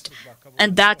Christ.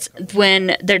 And that's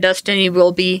when their destiny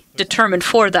will be determined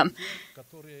for them.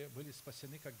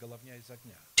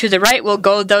 To the right will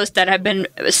go those that have been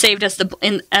saved as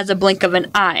a blink of an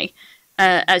eye.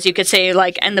 As you could say,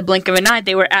 like in the blink of an eye,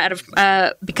 they were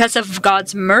because of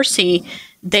God's mercy,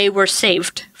 they were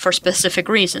saved for specific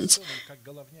reasons.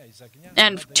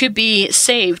 And to be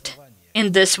saved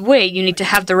in this way, you need to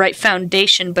have the right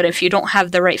foundation. But if you don't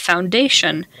have the right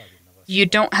foundation,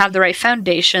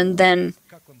 then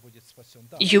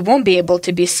you won't be able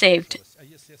to be saved.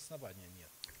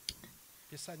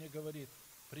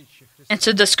 And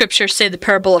so the Scriptures say the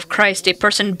parable of Christ, a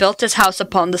person built his house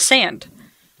upon the sand.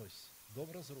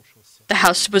 The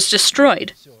house was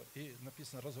destroyed.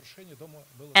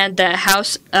 And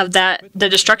the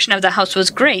destruction of the house was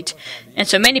great. And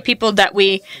so many people that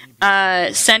we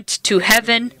sent to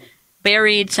heaven,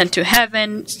 buried, sent to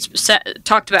heaven,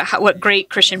 talked about what great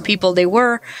Christian people they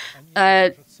were,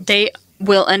 they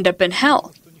will end up in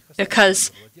hell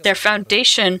because their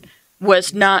foundation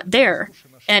was not there.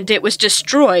 and it was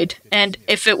destroyed. And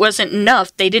if it wasn't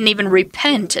enough, they didn't even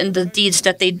repent in the deeds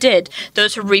that they did.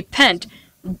 Those who repent,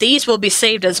 these will be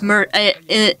saved as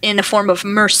in a form of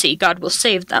mercy. God will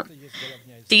save them.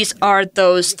 These are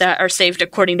those that are saved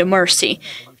according to mercy.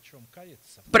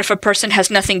 But if a person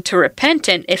has nothing to repent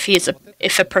in,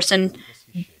 if a person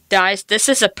dies, this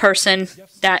is a person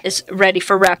that is ready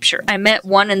for rapture. I met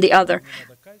one and the other.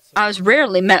 I was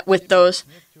rarely met with those,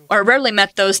 or rarely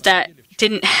met those that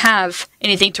didn't have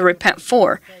anything to repent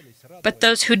for. But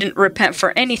those who didn't repent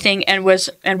for anything and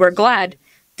were glad,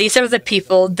 these are the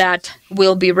people that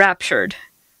will be raptured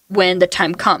when the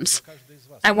time comes.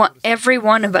 I want every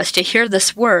one of us to hear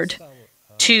this word,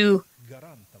 to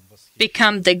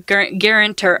become the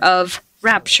guarantor of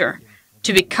rapture,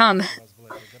 to become,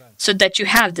 so that you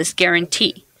have this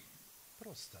guarantee.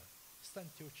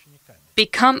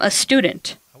 Become a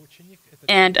student.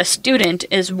 And a student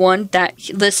is one that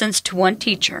listens to one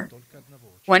teacher.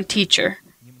 One teacher.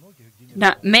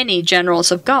 Not many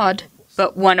generals of God,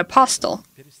 but one apostle.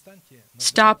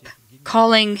 Stop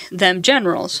calling them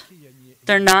generals.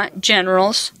 They're not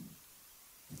generals.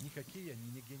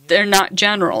 They're not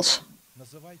generals.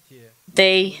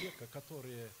 They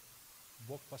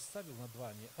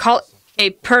call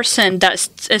a person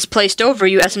that is placed over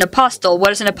you as an apostle.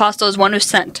 What is an apostle? Is one who's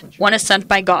sent. One is sent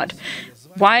by God.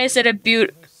 Why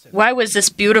was this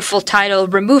beautiful title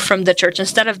removed from the church?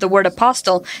 Instead of the word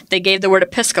apostle, they gave the word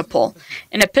episcopal.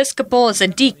 An episcopal is a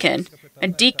deacon. A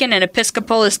deacon and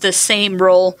episcopal is the same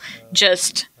role,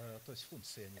 just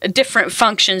different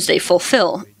functions they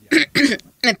fulfill.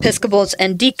 Episcopals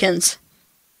and deacons.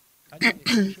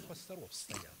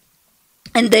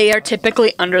 And they are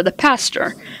typically under the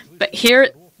pastor. But here,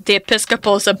 the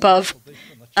episcopal is above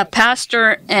a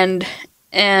pastor and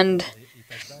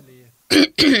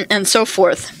so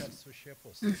forth.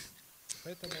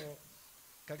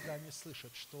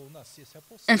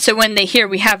 And so when they hear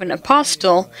we have an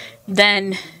apostle,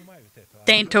 then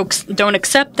they don't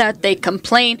accept that. They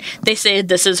complain. They say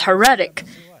this is heretic.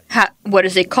 What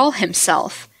does he call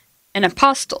himself? An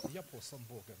apostle.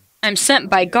 I'm sent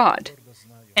by God.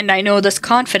 And I know this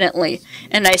confidently.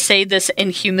 And I say this in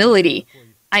humility.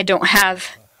 I don't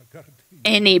have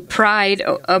any pride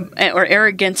or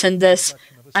arrogance in this.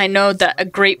 I know that a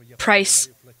great price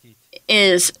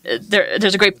is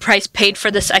there's a great price paid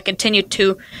for this. I continue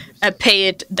to pay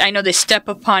it. I know they step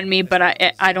upon me, but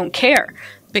I don't care,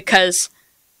 because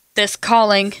this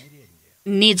calling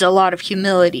needs a lot of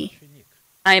humility.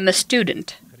 I am a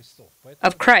student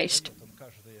of Christ.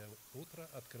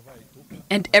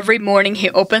 And every morning he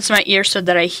opens my ear so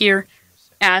that I hear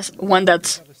as one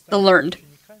that's learned.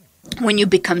 When you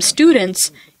become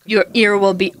students, your ear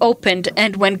will be opened,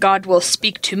 and when God will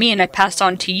speak to me and I pass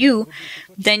on to you,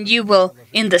 then you will,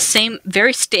 in the same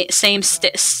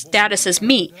status as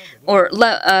me, or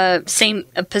same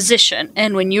position.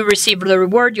 And when you receive the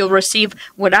reward, you'll receive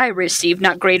what I receive,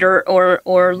 not greater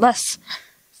or less,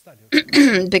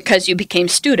 because you became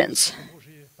students.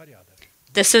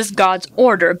 This is God's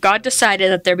order. God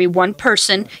decided that there be one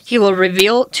person. He will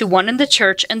reveal to one in the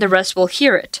church, and the rest will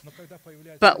hear it.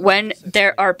 But when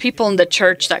there are people in the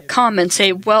church that come and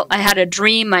say, well, I had a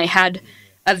dream, I had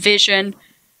a vision,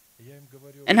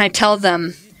 and I tell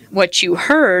them what you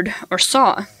heard or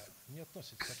saw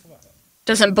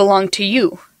doesn't belong to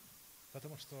you,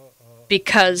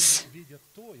 because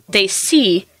they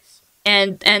see,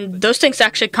 and those things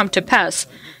actually come to pass.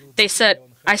 They said,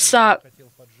 I saw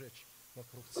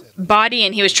body,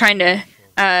 and he was trying to,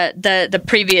 the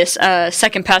previous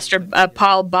second pastor,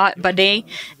 Paul Bade,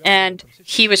 and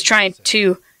he was trying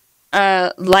to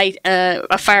light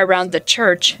a fire around the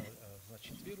church.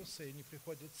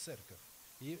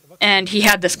 And he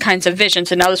had this kinds of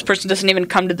visions, and now this person doesn't even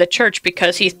come to the church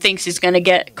because he thinks he's going to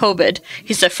get COVID.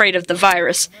 He's afraid of the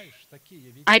virus.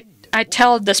 I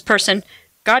tell this person,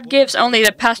 God gives only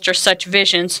the pastor such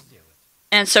visions.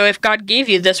 And so if God gave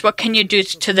you this, what can you do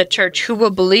to the church? Who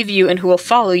will believe you and who will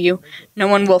follow you? No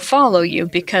one will follow you,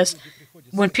 because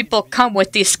when people come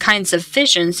with these kinds of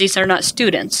visions, these are not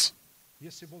students.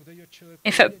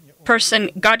 If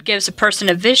God gives a person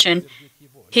a vision,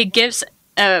 he gives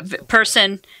a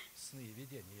person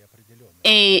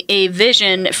a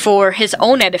vision for his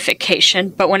own edification.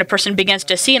 But when a person begins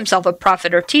to see himself a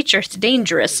prophet or teacher, it's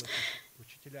dangerous.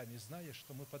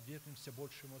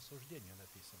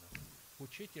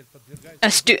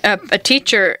 A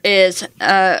teacher is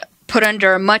put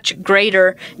under a much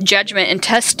greater judgment and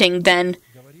testing than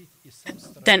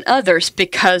others,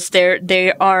 because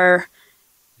they are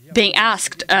being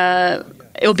asked. It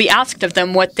will be asked of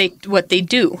them what they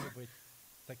do.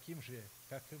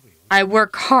 I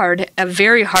work hard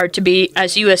very hard to be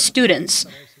as you as students,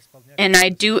 and I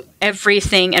do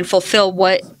everything and fulfill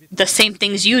the same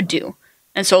things you do.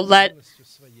 And so let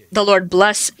the Lord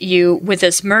bless you with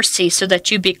His mercy so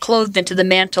that you be clothed into the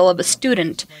mantle of a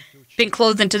student. Being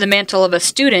clothed into the mantle of a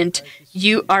student,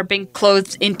 you are being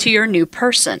clothed into your new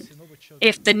person.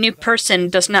 If the new person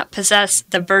does not possess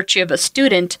the virtue of a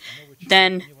student,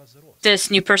 then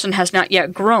this new person has not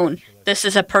yet grown. This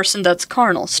is a person that's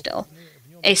carnal still.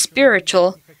 A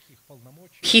spiritual,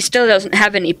 he still doesn't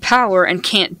have any power and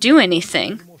can't do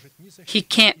anything. He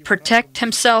can't protect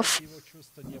himself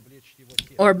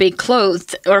or be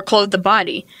clothed or clothe the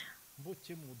body.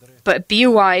 But be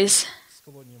wise.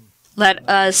 Let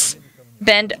us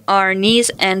bend our knees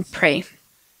and pray.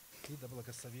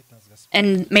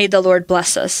 And may the Lord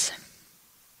bless us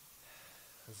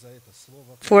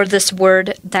for this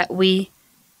word that we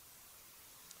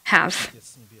have.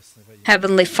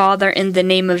 Heavenly Father, in the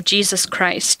name of Jesus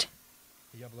Christ,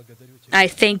 I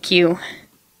thank you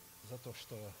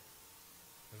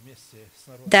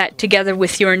that together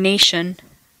with your nation,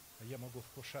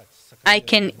 I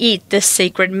can eat this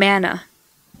sacred manna,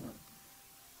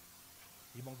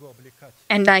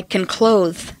 and I can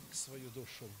clothe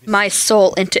my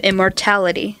soul into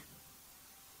immortality.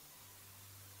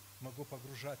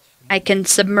 I can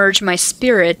submerge my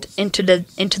spirit into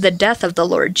the death of the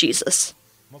Lord Jesus.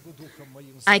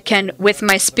 I can, with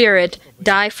my spirit,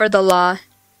 die for the law,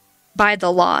 by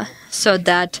the law, so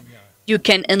that you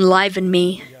can enliven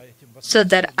me, so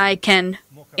that I can,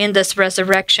 in this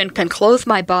resurrection, can clothe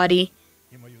my body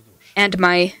and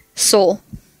my soul.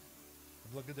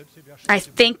 I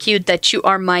thank you that you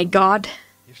are my God,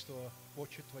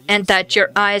 and that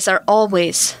your eyes are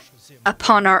always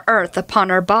upon our earth, upon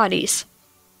our bodies.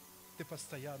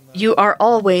 You are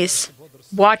always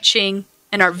watching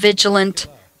and are vigilant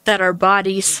that our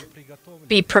bodies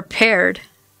be prepared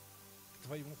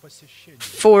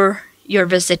for your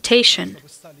visitation,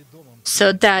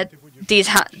 so that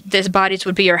these bodies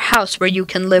would be your house where you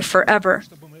can live forever,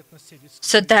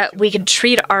 so that we can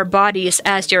treat our bodies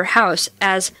as your house,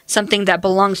 as something that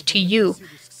belongs to you,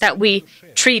 that we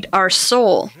treat our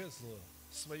soul,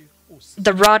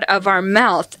 the rod of our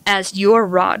mouth, as your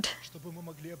rod,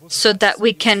 so that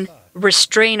we can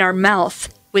restrain our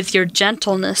mouth with your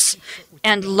gentleness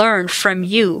and learn from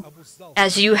you,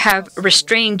 as you have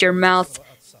restrained your mouth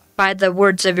by the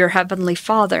words of your Heavenly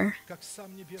Father.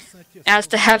 As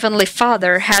the Heavenly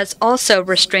Father has also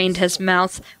restrained his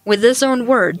mouth with his own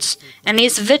words, and he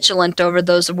is vigilant over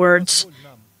those words,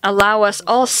 allow us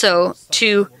also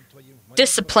to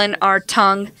discipline our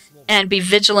tongue and be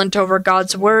vigilant over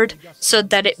God's word, so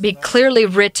that it be clearly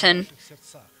written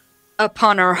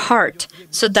upon our heart,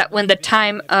 so that when the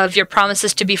time of your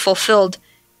promises to be fulfilled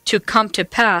to come to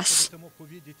pass,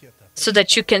 so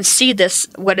that you can see this,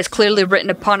 what is clearly written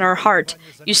upon our heart.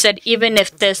 You said, even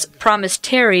if this promise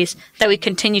tarries, that we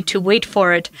continue to wait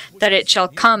for it, that it shall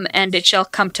come and it shall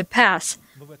come to pass.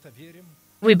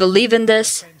 We believe in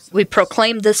this. We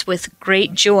proclaim this with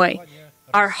great joy.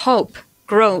 Our hope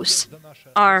grows.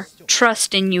 Our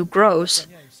trust in you grows.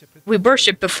 We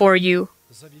worship before you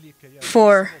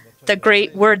for the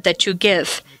great word that you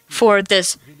give, for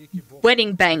this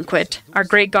wedding banquet. Our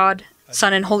great God,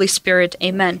 Son, and Holy Spirit,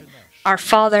 amen. Our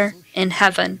Father in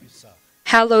heaven,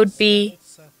 hallowed be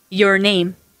your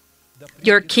name.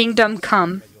 Your kingdom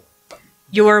come.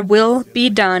 Your will be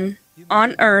done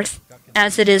on earth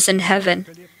as it is in heaven.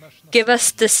 Give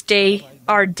us this day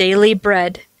our daily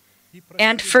bread,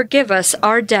 and forgive us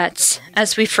our debts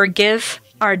as we forgive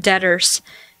our debtors.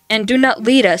 And do not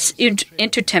lead us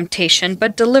into temptation,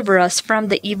 but deliver us from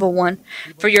the evil one.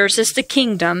 For yours is the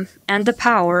kingdom, and the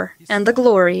power, and the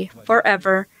glory,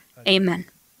 forever. Amen.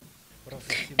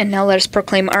 And now let us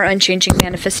proclaim our unchanging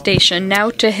manifestation. Now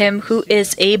to him who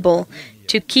is able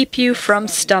to keep you from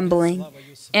stumbling,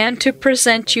 and to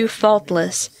present you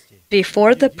faultless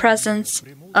before the presence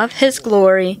of his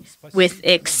glory with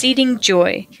exceeding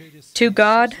joy. To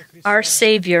God, our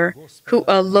Savior, who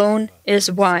alone is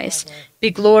wise,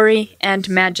 be glory and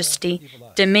majesty,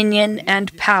 dominion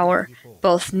and power,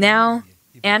 both now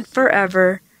and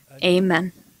forever.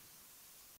 Amen.